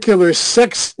extracurricular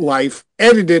sex life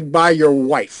edited by your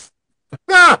wife.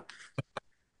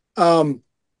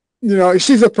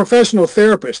 She's a professional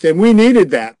therapist, and we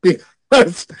needed that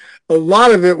because a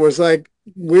lot of it was like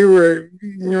we were,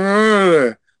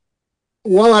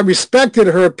 while I respected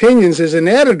her opinions as an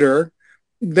editor,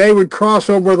 they would cross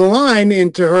over the line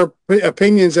into her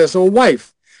opinions as a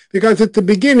wife. Because at the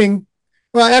beginning,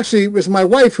 well, actually, it was my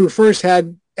wife who first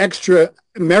had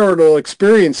extramarital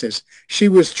experiences. She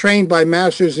was trained by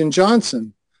Masters and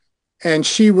Johnson, and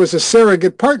she was a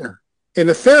surrogate partner in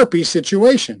a therapy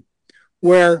situation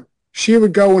where she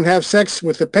would go and have sex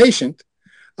with the patient,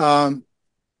 and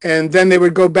then they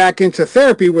would go back into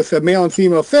therapy with a male and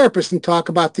female therapist and talk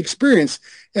about the experience.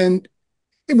 And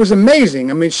it was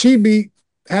amazing. I mean, she'd be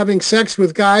having sex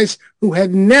with guys who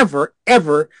had never,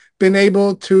 ever been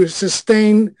able to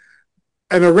sustain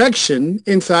an erection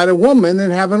inside a woman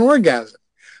and have an orgasm.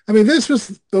 I mean, this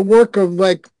was the work of,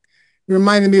 like,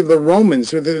 reminded me of the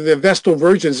Romans or the Vestal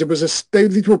Virgins.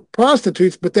 These were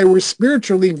prostitutes, but they were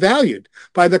spiritually valued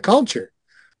by the culture.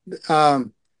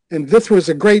 And this was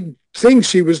a great thing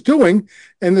she was doing.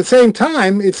 And at the same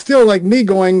time, it's still like me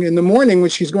going in the morning when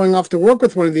she's going off to work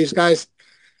with one of these guys,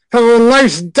 "Have a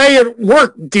nice day at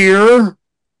work, dear."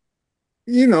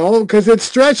 Because it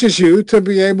stretches you to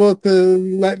be able to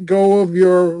let go of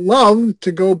your love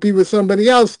to go be with somebody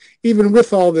else, even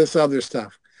with all this other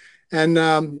stuff. And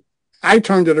I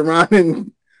turned it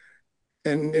around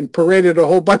and paraded a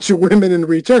whole bunch of women in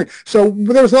return. So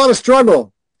there was a lot of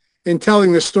struggle in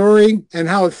telling the story and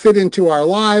how it fit into our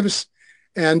lives.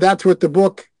 And that's what the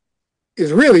book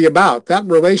is really about, that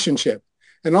relationship.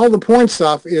 And all the point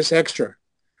stuff is extra.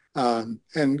 And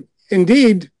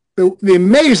indeed, the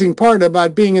amazing part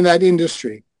about being in that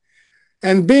industry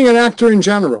and being an actor in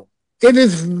general, it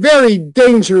is very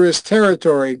dangerous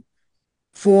territory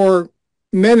for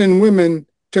men and women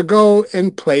to go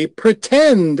and play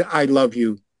pretend I love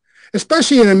you,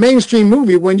 especially in a mainstream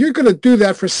movie when you're going to do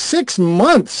that for 6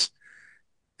 months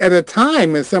at a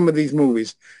time in some of these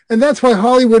movies. And that's why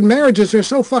Hollywood marriages are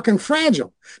so fucking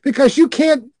fragile, because you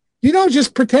don't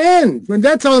just pretend.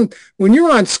 When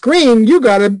you're on screen,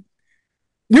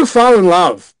 you fall in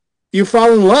love, you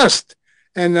fall in lust.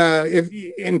 And if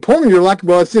in porn, you're like,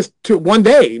 well, it's just 1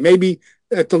 day, maybe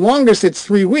at the longest, it's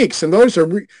 3 weeks. And those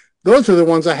are the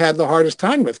ones I had the hardest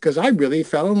time with, because I really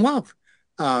fell in love.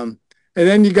 And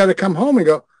then you got to come home and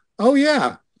go, oh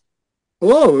yeah.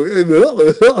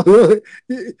 Whoa.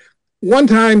 One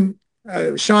time,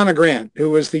 Shauna Grant, who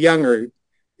was the younger,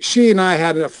 she and I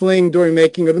had a fling during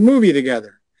making of the movie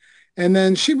together. And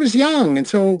then she was young. And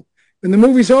so when the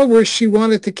movie's over, she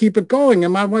wanted to keep it going.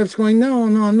 And my wife's going, no.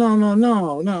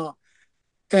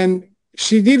 And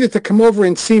she needed to come over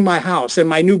and see my house and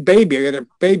my new baby. I had a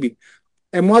baby.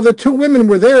 And while the two women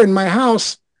were there in my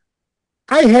house,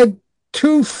 I had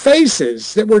two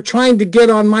faces that were trying to get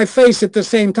on my face at the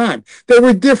same time. They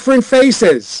were different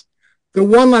faces. The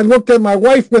one I looked at my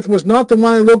wife with was not the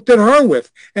one I looked at her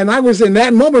with. And I was in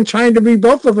that moment trying to be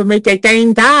both of them at the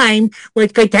same time,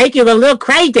 which could take you a little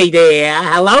crazy there.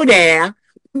 Hello there.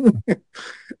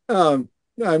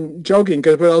 I'm joking,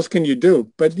 because what else can you do?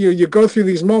 But you go through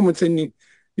these moments and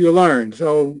you learn.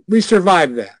 So we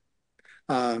survived that.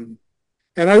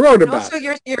 And I wrote And about also,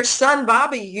 it. your son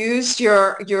Bobby used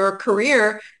your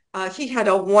career. He had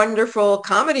a wonderful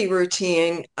comedy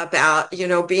routine about,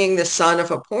 being the son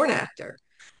of a porn actor.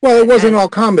 Well, it wasn't And all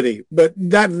comedy, but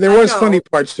there I was funny know.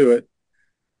 parts to it.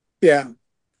 Yeah.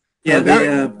 Yeah,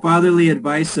 That, the fatherly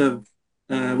advice of,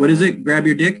 what is it? Grab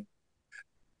your dick?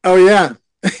 oh, yeah.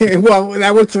 Well,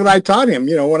 that was what I taught him.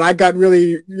 When I got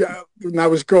really, when I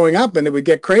was growing up and it would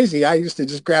get crazy, I used to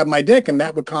just grab my dick and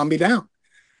that would calm me down.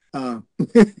 Uh,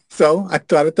 so I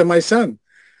taught it to my son.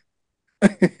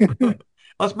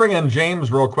 Let's bring in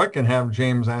James real quick and have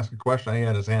James ask a question. He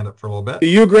had his hand up for a little bit. Do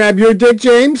you grab your dick,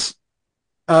 James?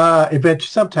 Eventually,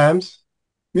 sometimes.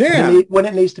 Yeah. When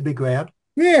it needs to be grabbed.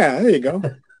 Yeah, there you go.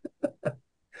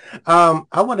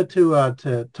 I wanted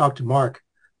to talk to Mark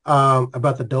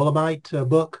about the Dolomite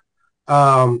book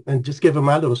and just give him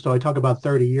my little story. Talk about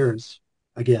 30 years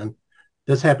again.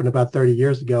 This happened about 30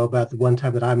 years ago, about the one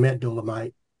time that I met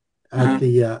Dolomite at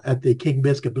the King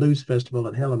Biscuit Blues Festival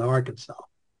in Helena, Arkansas.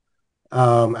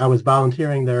 I was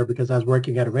volunteering there because I was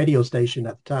working at a radio station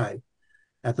at the time,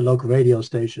 at the local radio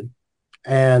station.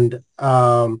 And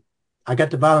I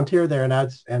got to volunteer there,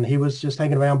 and he was just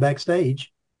hanging around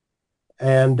backstage.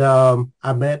 And I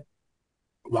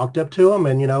walked up to him,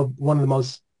 and, one of the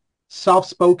most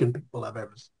soft-spoken people I've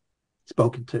ever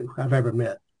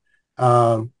met.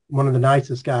 One of the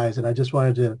nicest guys. And I just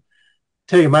wanted to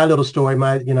tell you my little story,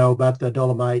 about the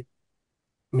Dolomite,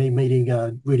 me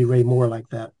meeting Rudy Ray Moore like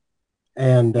that.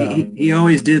 And he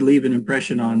always did leave an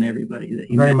impression on everybody that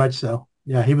he very met. much so.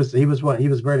 Yeah, he was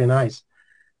very nice.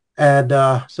 And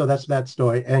so that's that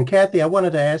story. And Kathy, I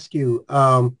wanted to ask you,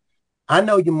 I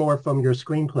know you more from your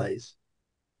screenplays.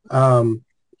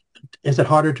 Is it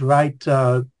harder to write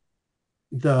the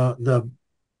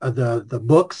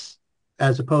books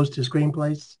as opposed to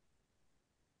screenplays?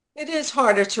 It is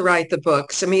harder to write the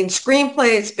books. I mean,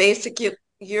 screenplays, basically,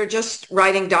 you're just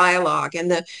writing dialogue.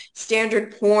 And the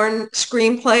standard porn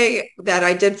screenplay that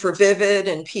I did for Vivid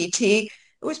and PT, it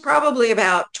was probably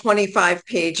about 25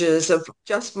 pages of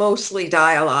just mostly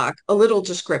dialogue, a little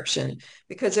description.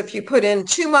 Because if you put in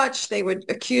too much, they would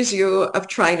accuse you of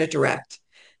trying to direct.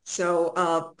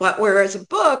 So, but whereas a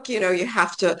book, you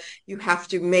have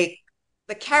to make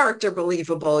the character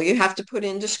believable. You have to put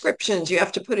in descriptions. You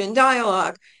have to put in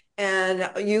dialogue. And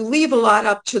you leave a lot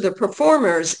up to the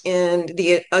performers in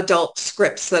the adult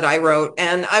scripts that I wrote.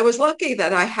 And I was lucky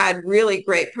that I had really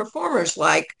great performers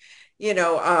like,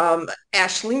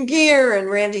 Ashlyn Gear and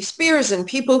Randy Spears and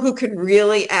people who could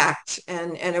really act.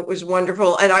 And it was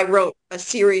wonderful. And I wrote a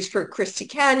series for Christy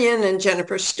Canyon and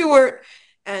Jennifer Stewart.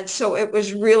 And so it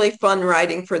was really fun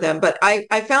writing for them. But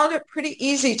I found it pretty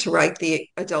easy to write the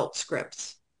adult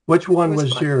scripts. Which one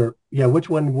was your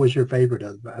favorite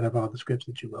out of all the scripts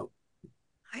that you wrote?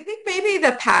 I think maybe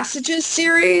the Passages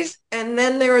series. And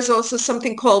then there is also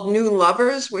something called New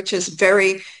Lovers, which is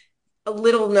very a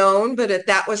little known, but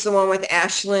that was the one with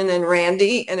Ashlyn and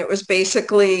Randy. And it was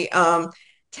basically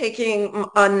taking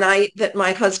a night that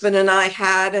my husband and I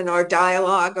had and our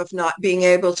dialogue of not being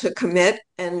able to commit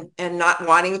and not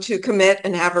wanting to commit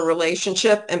and have a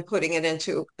relationship and putting it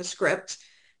into a script.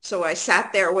 So I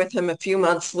sat there with him a few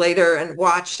months later and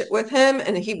watched it with him.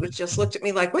 And he would just looked at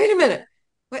me like, wait a minute,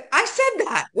 what, I said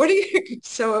that. What are you?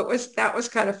 So that was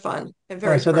kind of fun and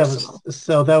very personal.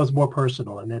 That was more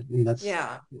personal. And that's,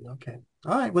 yeah. Okay.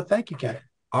 All right. Well, thank you, Kathy.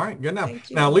 All right, good enough.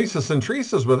 Now, Lisa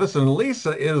Centrisa is with us, and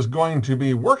Lisa is going to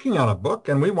be working on a book,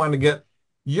 and we want to get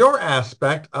your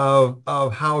aspect of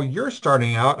how you're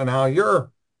starting out and how you're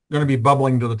going to be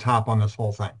bubbling to the top on this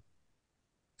whole thing.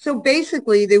 So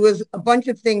basically, there was a bunch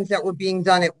of things that were being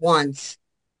done at once.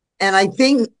 And I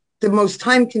think the most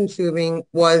time-consuming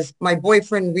was my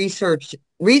boyfriend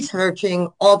researching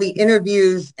all the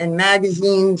interviews and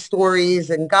magazine stories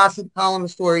and gossip column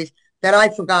stories that I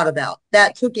forgot about.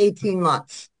 That took 18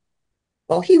 months.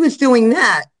 While he was doing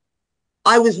that,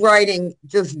 I was writing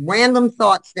just random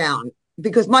thoughts down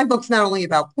because my book's not only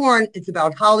about porn, it's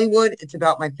about Hollywood, it's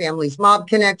about my family's mob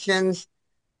connections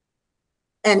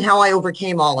and how I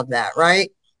overcame all of that,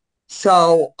 right?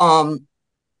 So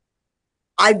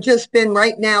I've just been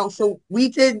right now, so he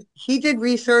did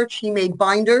research, he made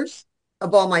binders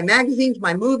of all my magazines,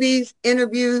 my movies,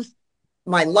 interviews,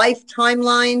 my life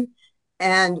timeline.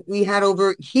 And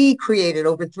he created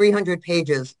over 300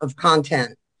 pages of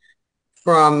content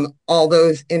from all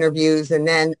those interviews. And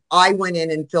then I went in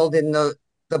and filled in the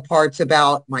parts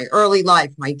about my early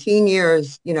life, my teen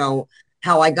years,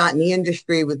 how I got in the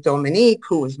industry with Dominique,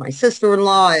 who was my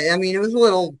sister-in-law. I mean, it was a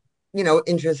little,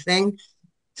 interesting.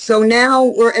 So now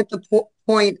we're at the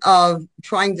point of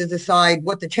trying to decide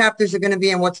what the chapters are going to be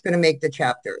and what's going to make the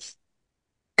chapters.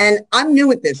 And I'm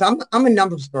new at this. I'm a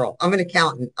numbers girl. I'm an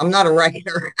accountant. I'm not a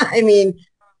writer. I mean,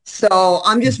 so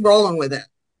I'm just rolling with it.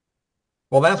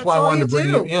 Well, that's why I wanted to bring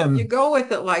you in. You go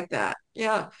with it like that.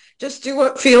 Yeah. Just do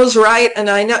what feels right. And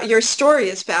I know your story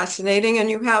is fascinating, and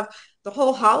you have the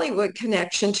whole Hollywood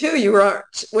connection too. You were,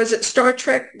 was it Star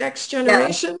Trek Next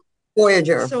Generation? Yeah.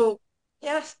 Voyager. So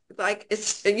yes, like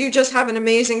you just have an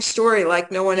amazing story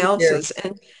like no one else's.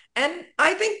 And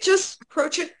I think just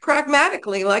approach it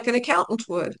pragmatically like an accountant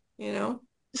would, you know.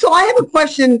 So I have a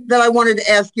question that I wanted to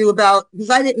ask you about, because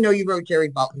I didn't know you wrote Jerry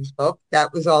Butler's book.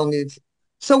 That was all news.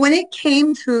 So when it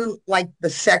came to like the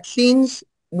sex scenes,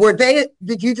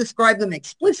 did you describe them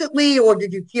explicitly, or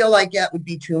did you feel like that would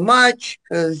be too much?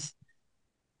 Because,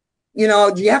 you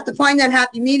know, do you have to find that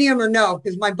happy medium or no?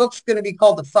 Because my book's going to be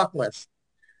called The Fuck List.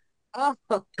 Oh,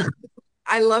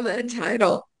 I love that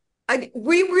title.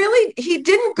 He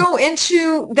didn't go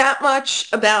into that much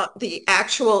about the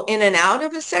actual in and out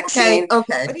of a sex scene.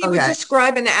 Okay. But he would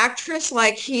describe an actress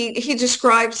like he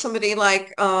described somebody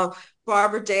like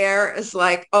Barbara Dare as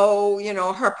like, oh, you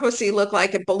know, her pussy looked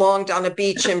like it belonged on a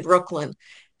beach in Brooklyn.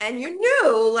 And you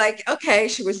knew, like, okay,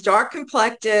 she was dark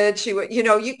complected. She would, you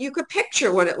know, you could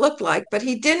picture what it looked like, but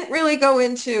he didn't really go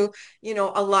into, you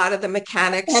know, a lot of the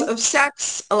mechanics of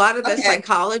sex, a lot of the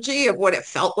psychology of what it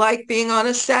felt like being on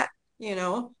a set, you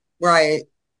know? Right.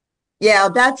 Yeah,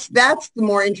 that's the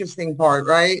more interesting part,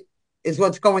 right? Is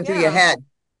what's going through your head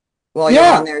while you're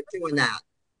on there doing that.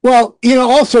 Well, you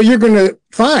know, also you're going to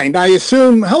find, I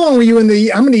assume, how long were you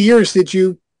how many years did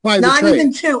you apply the trade? Not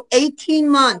even 2, 18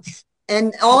 months.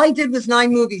 And all I did was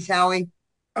 9 movies, Howie.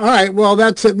 All right. Well,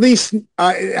 that's at least,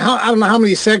 I don't know how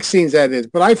many sex scenes that is,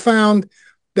 but I found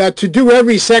that to do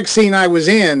every sex scene I was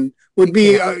in would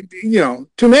be, you know,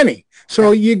 too many.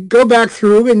 So you go back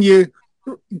through and you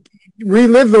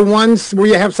relive the ones where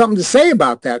you have something to say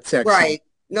about that sex scene. Right.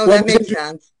 No, that makes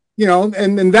sense. You know,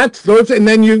 and that's those, and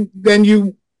then you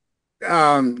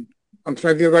I'm trying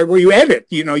to think right where you edit.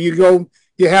 You know, you go.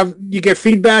 You get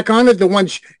feedback on it. The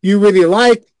ones you really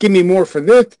like, give me more for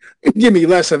this, give me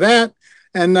less of that.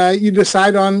 And you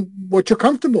decide on what you're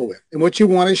comfortable with and what you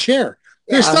want to share.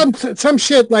 There's some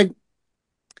shit like,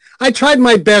 I tried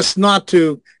my best not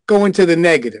to go into the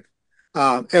negative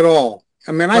at all.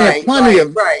 I mean, I have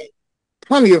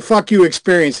plenty of fuck you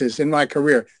experiences in my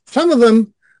career. Some of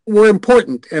them were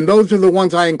important, and those are the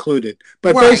ones I included.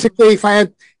 But basically,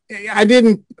 I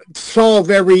didn't solve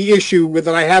every issue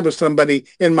that I had with somebody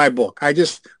in my book. I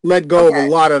just let go of a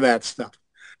lot of that stuff.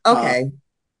 Okay.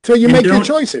 So you make your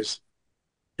choices.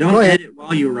 Don't edit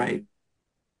while you write.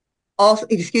 Also,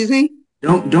 excuse me?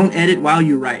 Don't edit while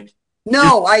you write.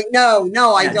 No, I don't.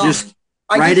 Just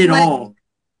write it all.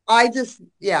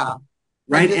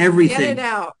 Write everything. Get it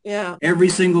out. Yeah. Every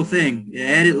single thing.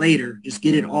 Edit later. Just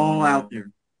get it all out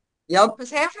there. Yep.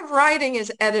 Because half of writing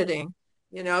is editing.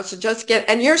 You know, so just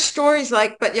and your story's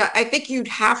like, but yeah, I think you'd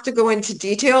have to go into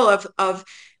detail of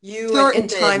you in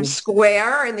Times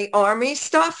Square and the army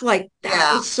stuff. Like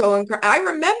that was so incredible. I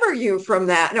remember you from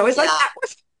that. And I was like, that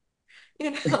was,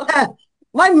 you know.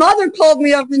 My mother called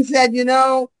me up and said, you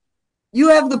know, you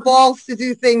have the balls to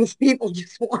do things people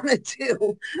just want to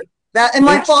do. That, and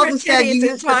my father said you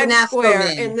used to Times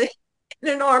Square in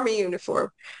an army uniform,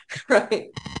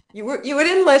 right? You had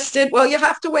enlisted. Well, you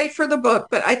have to wait for the book,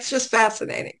 but it's just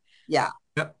fascinating. Yeah.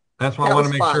 Yep. That's why I want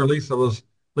to make sure Lisa was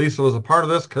a part of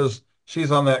this, because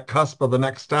she's on that cusp of the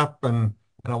next step, and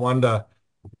I wanted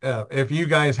to, if you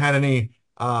guys had any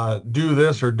do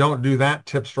this or don't do that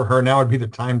tips for her, now would be the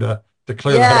time to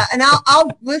clear that up. And I'll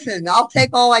listen. I'll take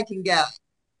all I can get.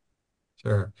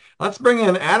 Sure. Let's bring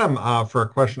in Adam for a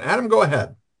question. Adam, go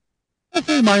ahead. I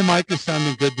think my mic is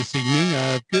sounding good this evening.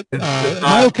 Am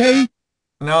I okay?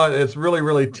 No, it's really,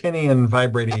 really tinny and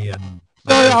vibraty. And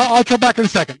sorry, I'll come back in a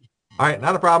second. All right,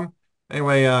 not a problem.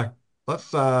 Anyway,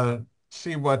 let's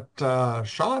see what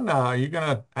Sean. Are you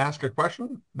going to ask a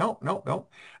question? No.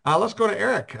 Let's go to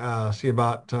Eric. See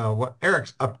about what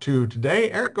Eric's up to today.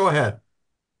 Eric, go ahead.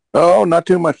 Oh, not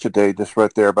too much today. Just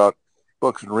right there about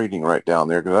books and reading right down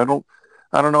there, because I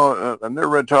don't know. I've never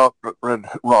read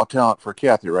Raw Talent for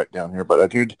Kathy right down here, but I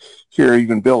did hear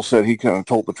even Bill said he kind of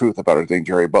told the truth about everything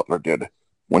Jerry Butler did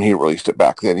when he released it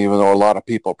back then, even though a lot of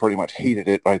people pretty much hated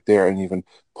it right there and even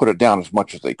put it down as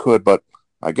much as they could. But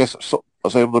I guess it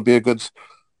was able to be a good,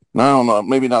 I don't know,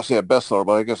 maybe not say a bestseller,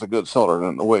 but I guess a good seller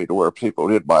in a way to where people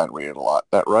did buy and read it a lot.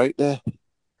 That right? I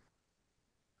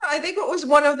think it was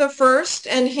one of the first,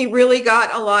 and he really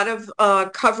got a lot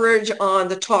of coverage on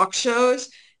the talk shows.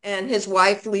 And his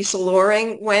wife, Lisa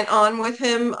Loring, went on with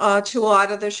him to a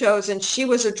lot of the shows, and she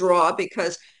was a draw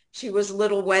because She was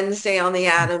Little Wednesday on the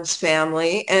Addams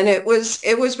Family, and it was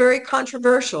very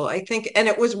controversial, I think, and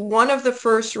it was one of the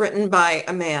first written by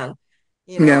a man,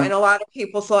 Yeah. and a lot of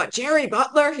people thought, Jerry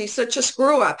Butler, he's such a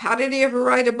screw up. How did he ever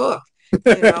write a book?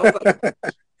 But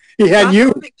He had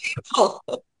you. people.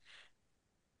 Well,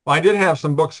 I did have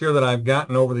some books here that I've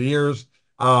gotten over the years.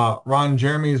 Ron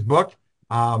Jeremy's book,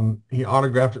 he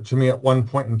autographed it to me at one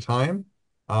point in time.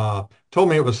 Told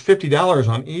me it was $50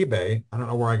 on eBay. I don't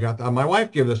know where I got that. My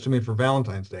wife gave this to me for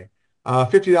Valentine's Day.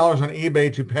 $50 on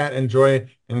eBay to Pat, enjoy,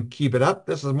 and keep it up.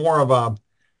 This is more of a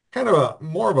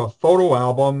photo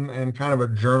album and kind of a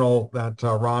journal that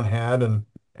Ron had, and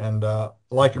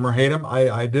like him or hate him,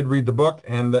 I did read the book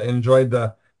and enjoyed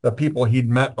the people he'd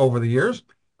met over the years.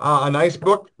 A nice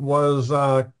book was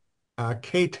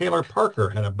Kay Taylor Parker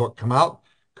had a book come out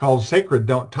called Sacred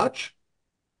Don't Touch,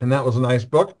 and that was a nice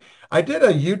book. I did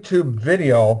a YouTube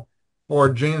video for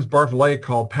James Bartholet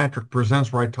called Patrick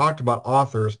Presents, where I talked about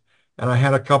authors, and I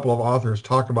had a couple of authors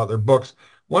talk about their books.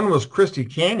 One was Christy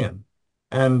Canyon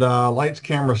and Lights,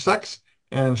 Camera, Sex,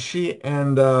 and she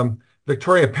and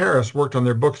Victoria Paris worked on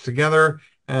their books together,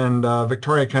 and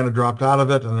Victoria kind of dropped out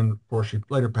of it, and then, of course, she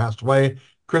later passed away.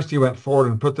 Christy went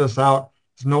forward and put this out.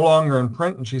 It's no longer in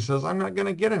print, and she says, I'm not going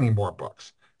to get any more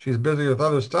books. She's busy with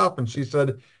other stuff, and she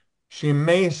said she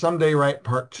may someday write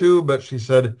part 2, but she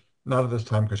said not at this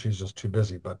time because she's just too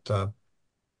busy. But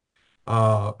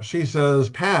she says,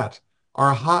 Pat,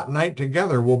 our hot night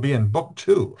together will be in book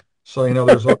 2. So,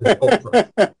 there's always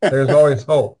hope. There's always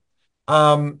hope.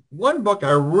 One book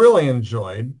I really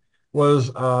enjoyed was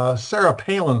Sarah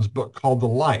Palin's book called The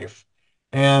Life.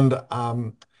 And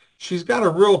she's got a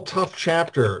real tough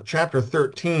chapter. Chapter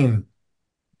 13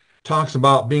 talks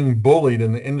about being bullied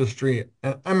in the industry.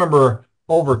 And I remember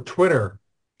over Twitter,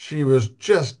 she was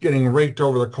just getting raked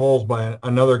over the coals by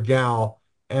another gal,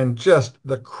 and just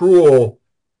the cruel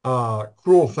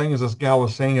things this gal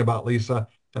was saying about Lisa.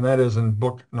 And that is in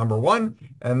book number 1.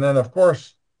 And then, of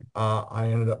course, I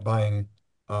ended up buying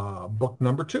book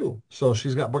number 2. So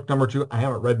she's got book number 2. I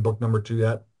haven't read book number 2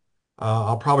 yet.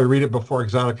 I'll probably read it before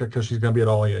Exotica because she's going to be at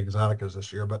all the Exoticas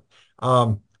this year. But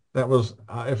that was,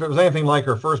 if it was anything like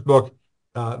her first book,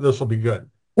 this will be good.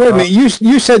 Wait a minute,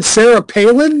 you said Sarah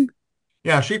Palin?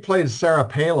 Yeah, she played Sarah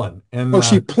Palin. And,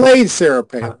 she played Sarah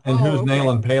Palin. And Who's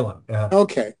Nailing Palin? Yeah.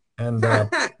 Okay. And then,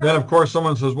 of course,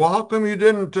 someone says, well, how come you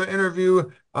didn't interview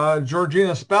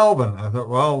Georgina Spelvin? I thought,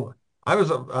 well, I was,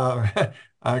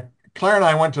 Claire and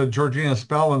I went to Georgina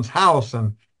Spelvin's house,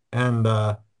 and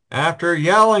after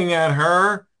yelling at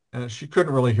her, she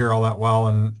couldn't really hear all that well,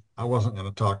 and I wasn't going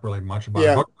to talk really much about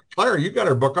her book. Claire, you got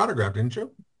her book autographed, didn't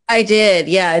you? I did.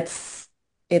 Yeah,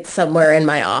 it's somewhere in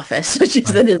my office, which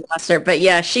is a disaster. But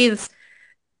yeah, she's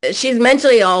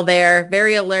mentally all there,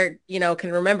 very alert,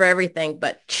 can remember everything,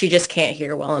 but she just can't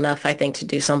hear well enough, I think, to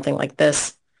do something like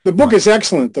this. The book is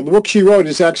excellent. The book she wrote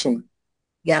is excellent.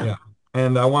 Yeah.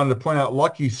 And I wanted to point out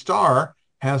Lucky Star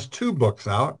has 2 books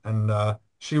out, and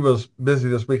she was busy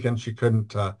this weekend. She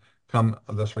couldn't come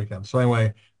this weekend. So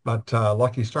anyway, but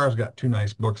Lucky Star's got 2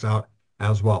 nice books out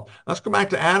as well. Let's go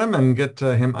back to Adam and get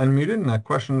him unmuted, and a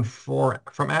question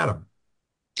from Adam.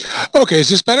 Okay, is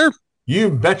this better?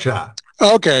 You betcha.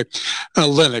 Okay,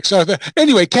 Linux.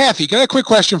 Anyway, Kathy, got a quick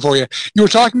question for you. You were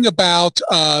talking about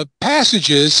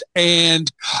passages, and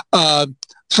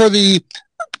for the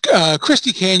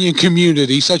Christy Canyon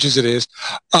community, such as it is,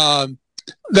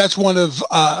 that's one of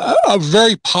a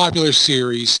very popular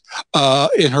series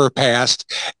in her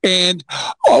past. And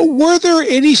were there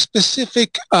any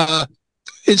specific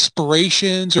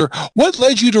inspirations, or what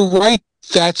led you to write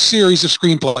that series of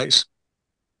screenplays?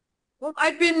 Well,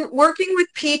 I've been working with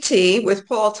PT, with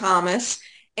Paul Thomas,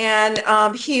 and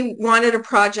he wanted a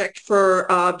project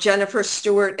for Jennifer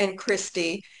Stewart and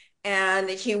Christy, and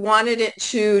he wanted it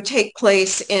to take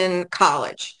place in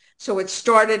college. So it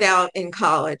started out in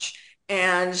college.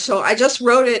 And so I just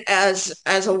wrote it as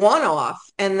a one-off,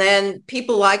 and then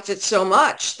people liked it so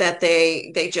much that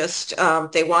they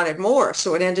wanted more.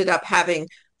 So it ended up having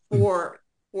four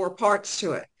parts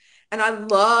to it. And I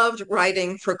loved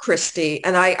writing for Christy,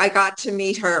 and I got to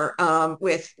meet her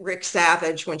with Rick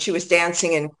Savage when she was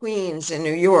dancing in Queens in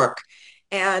New York.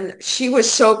 And she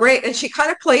was so great. And she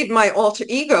kind of played my alter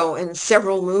ego in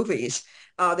several movies.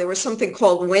 There was something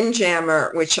called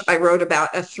Windjammer, which I wrote about,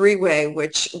 a 3-way,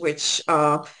 which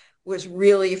was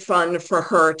really fun for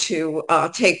her to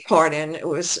take part in.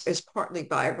 It's partly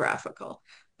biographical,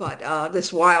 but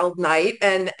this wild night,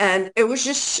 and it was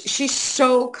just, she's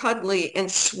so cuddly and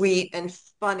sweet and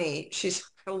funny. She's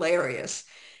hilarious.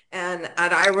 And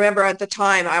I remember at the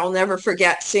time, I'll never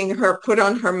forget seeing her put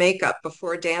on her makeup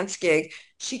before a dance gig.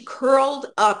 She curled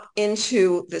up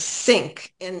into the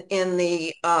sink in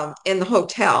the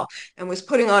hotel and was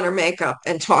putting on her makeup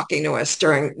and talking to us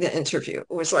during the interview. It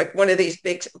was like one of these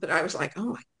big, but I was like,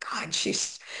 oh my God,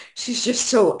 she's just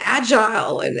so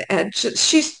agile and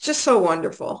she's just so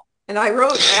wonderful. And I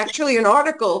wrote actually an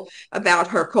article about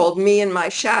her called Me and My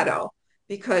Shadow,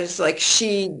 because like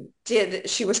she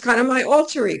was kind of my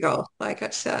alter ego, like I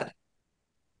said.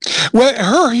 Well,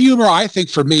 her humor, I think,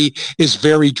 for me, is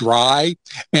very dry.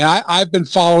 And I've been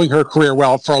following her career,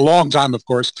 well, for a long time, of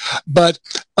course. But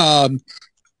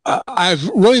I've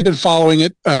really been following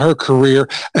her career,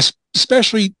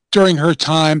 especially during her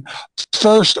time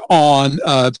first on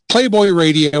Playboy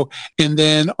Radio and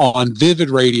then on Vivid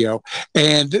Radio.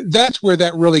 And that's where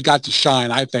that really got to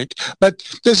shine, I think. But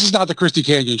this is not the Christy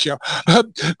Canyon Show.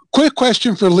 Quick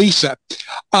question for Lisa.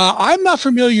 I'm not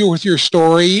familiar with your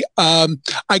story.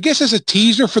 I guess as a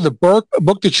teaser for the book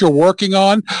that you're working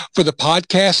on for the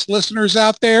podcast listeners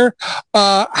out there,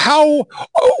 what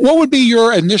would be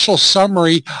your initial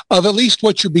summary of at least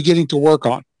what you're beginning to work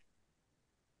on?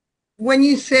 When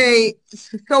you say,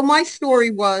 so my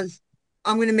story was,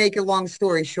 I'm going to make a long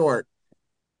story short.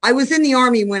 I was in the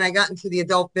Army when I got into the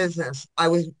adult business.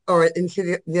 Or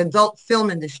into the adult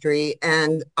film industry,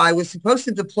 and I was supposed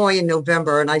to deploy in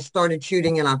November, and I started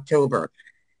shooting in October.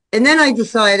 And then I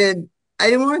decided I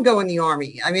didn't want to go in the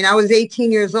Army. I mean, I was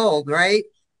 18 years old, right?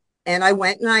 And I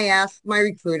went and I asked my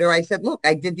recruiter, I said, look,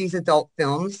 I did these adult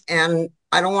films and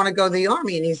I don't want to go to the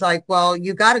Army. And he's like, well,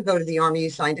 you got to go to the Army.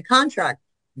 You signed a contract.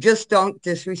 Just don't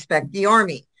disrespect the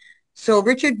Army. So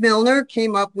Richard Milner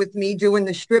came up with me doing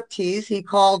the striptease. He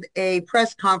called a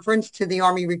press conference to the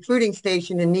Army recruiting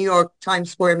station in New York, Times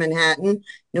Square, Manhattan,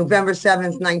 November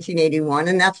 7th, 1981.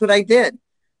 And that's what I did.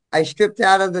 I stripped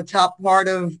out of the top part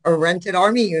of a rented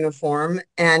Army uniform,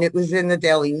 and it was in the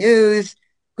Daily News.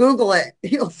 Google it.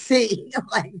 You'll see.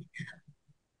 Like,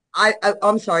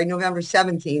 I'm sorry, November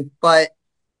 17th, but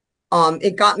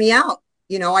it got me out.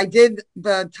 You know, I did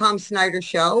the Tom Snyder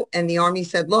show, and the Army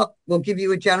said, look, we'll give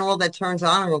you a general that turns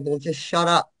honorable. Just shut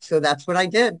up. So that's what I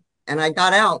did. And I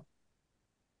got out.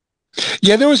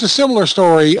 Yeah, there was a similar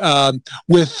story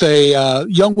with a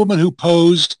young woman who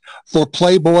posed for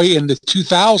Playboy in the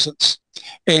 2000s.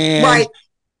 And right.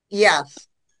 Yes.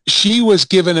 She was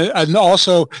given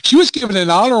an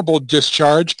honorable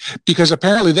discharge because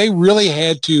apparently they really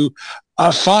had to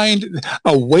find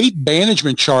a weight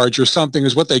management charge or something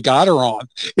is what they got her on.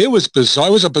 It was bizarre.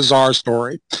 It was a bizarre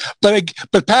story.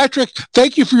 But Patrick,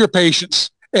 thank you for your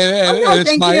patience. And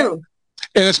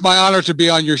it's my honor to be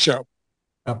on your show.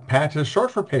 Pat is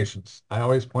short for patience. I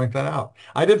always point that out.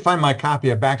 I did find my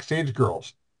copy of Backstage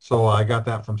Girls. So I got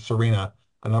that from Serena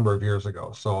a number of years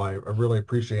ago. So I really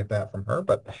appreciate that from her.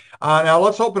 But now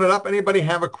let's open it up. Anybody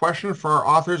have a question for our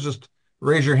authors? Just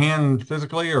raise your hand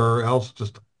physically, or else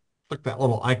just click that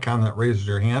little icon that raises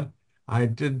your hand. I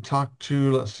did talk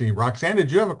to, let's see, Roxanne,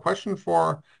 did you have a question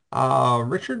for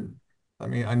Richard? Let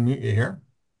me unmute you here.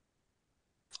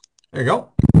 There you go.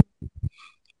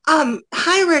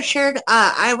 Hi, Richard.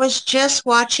 I was just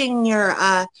watching your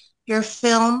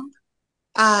film,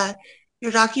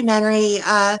 your documentary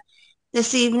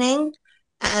this evening,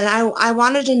 and I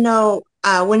wanted to know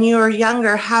when you were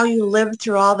younger how you lived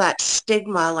through all that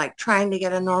stigma, like trying to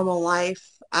get a normal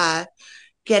life,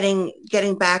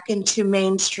 getting back into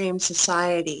mainstream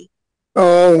society.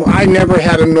 Oh, I never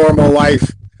had a normal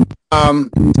life.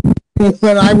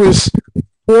 When I was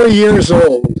 4 years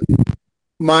old,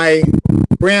 my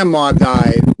grandma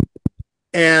died,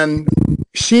 and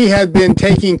she had been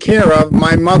taking care of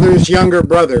my mother's younger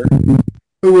brother,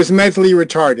 who was mentally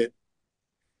retarded,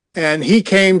 and he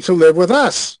came to live with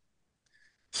us.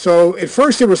 So at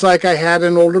first it was like I had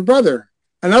an older brother,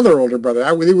 another older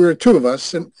brother. We were two of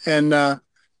us, and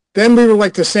then we were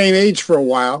like the same age for a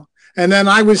while, and then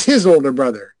I was his older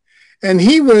brother, and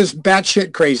he was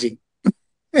batshit crazy,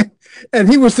 and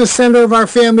he was the center of our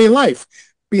family life.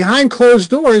 Behind closed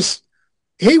doors,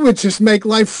 he would just make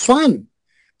life fun.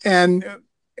 And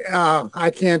I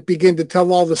can't begin to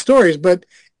tell all the stories, but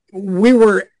we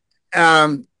were,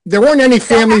 there weren't any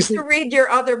families. They have to read your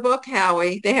other book,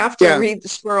 Howie. They have to read The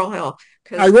Squirrel Hill.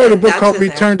 I wrote a book called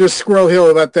Return to Squirrel Hill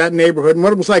about that neighborhood and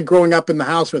what it was like growing up in the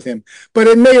house with him. But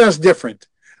it made us different.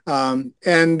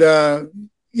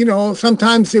 You know,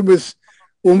 sometimes it was,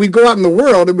 when we go out in the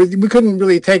world, we couldn't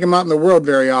really take him out in the world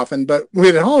very often, but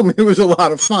at home, it was a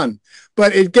lot of fun.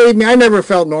 But it gave me, I never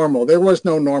felt normal. There was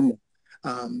no normal.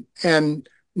 And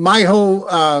my whole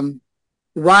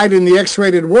ride in the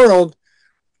X-rated world,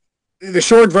 the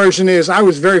short version is I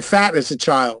was very fat as a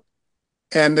child.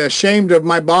 and ashamed of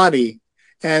my body.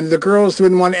 And the girls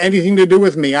didn't want anything to do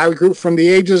with me. I grew from the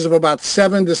ages of about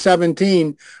 7 to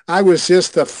 17. I was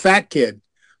just a fat kid.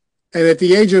 And at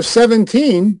the age of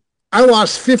 17, I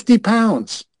lost 50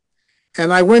 pounds.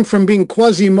 And I went from being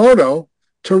Quasimodo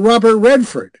to Robert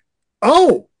Redford.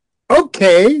 Oh,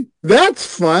 okay, that's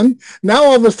fun. Now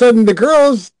all of a sudden the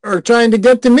girls are trying to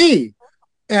get to me.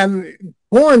 And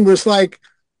porn was like,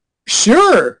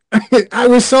 sure. I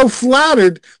was so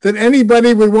flattered that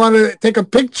anybody would want to take a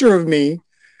picture of me.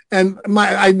 And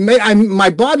my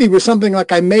body was something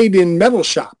like I made in metal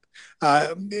shop.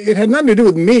 It had nothing to do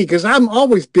with me because I'm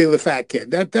always being the fat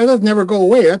kid. That doesn't never go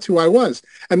away. That's who I was.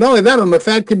 And not only that, I'm a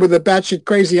fat kid with a batshit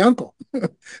crazy uncle.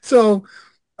 So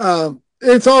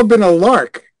it's all been a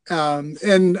lark.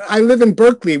 And I live in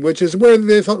Berkeley, which is where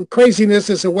this craziness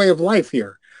is a way of life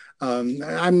here.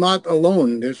 I'm not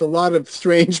alone. There's a lot of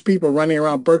strange people running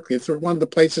around Berkeley. It's one of the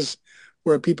places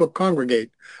where people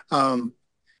congregate.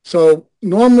 So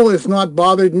normal has not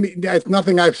bothered me. It's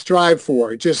nothing I've strived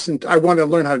for. Just I want to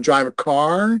learn how to drive a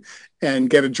car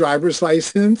and get a driver's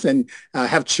license and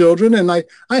have children. And I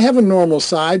have a normal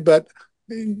side, but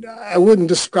I wouldn't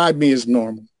describe me as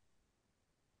normal.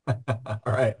 All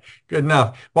right, good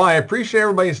enough. Well, I appreciate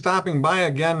everybody stopping by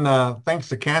again. Thanks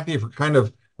to Kathy for kind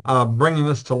of bringing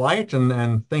this to light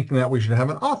and thinking that we should have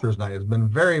an author's night. It's been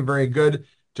very, very good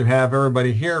to have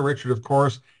everybody here. Richard, of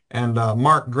course, and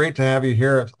Mark, great to have you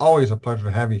here. It's always a pleasure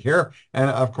to have you here. And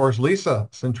of course, Lisa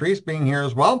Centrise being here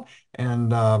as well. And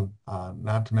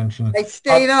not to mention... I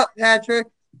stayed up, Patrick.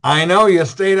 I know you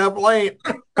stayed up late.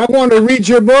 I want to read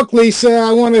your book, Lisa.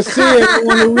 I want to see it. I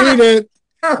want to read it.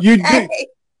 You did.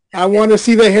 I want to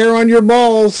see the hair on your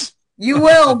balls. You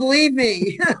will, believe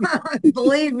me.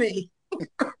 Believe me.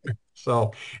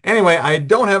 So anyway, I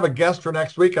don't have a guest for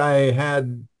next week. I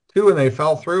had 2 and they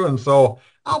fell through, and so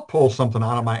I'll pull something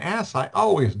out of my ass. I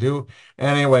always do.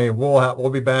 Anyway, we'll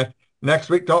be back next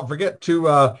week. Don't forget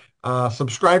to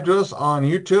subscribe to us on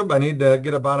YouTube. I need to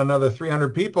get about another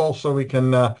 300 people so we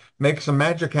can make some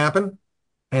magic happen,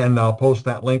 and I'll post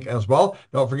that link as well.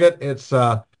 Don't forget, it's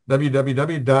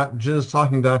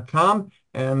www.jizztalking.com,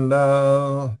 and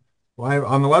on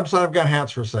the website I've got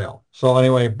hats for sale. So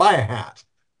anyway, buy a hat.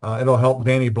 It'll help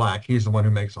Danny Black. He's the one who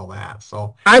makes all the hats.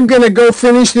 So I'm going to go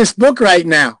finish this book right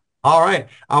now. All right.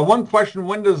 One question: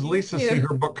 when does Lisa see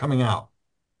her book coming out?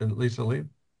 Did Lisa leave?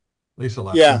 Lisa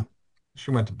left. Yeah, she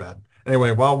went to bed.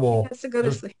 Anyway, well, we'll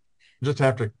just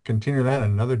have to continue that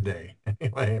another day.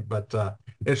 Anyway, but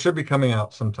it should be coming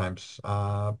out sometime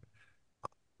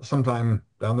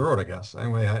down the road, I guess.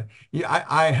 Anyway,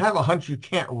 I have a hunch you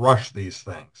can't rush these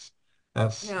things.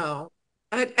 No,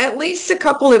 at least a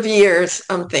couple of years,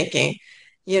 I'm thinking.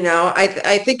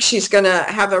 I think she's going to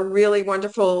have a really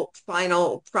wonderful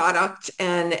final product,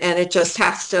 and it just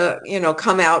has to,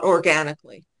 come out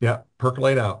organically. Yeah,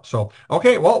 percolate out. So,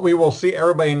 okay, well, we will see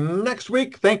everybody next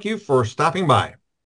week. Thank you for stopping by.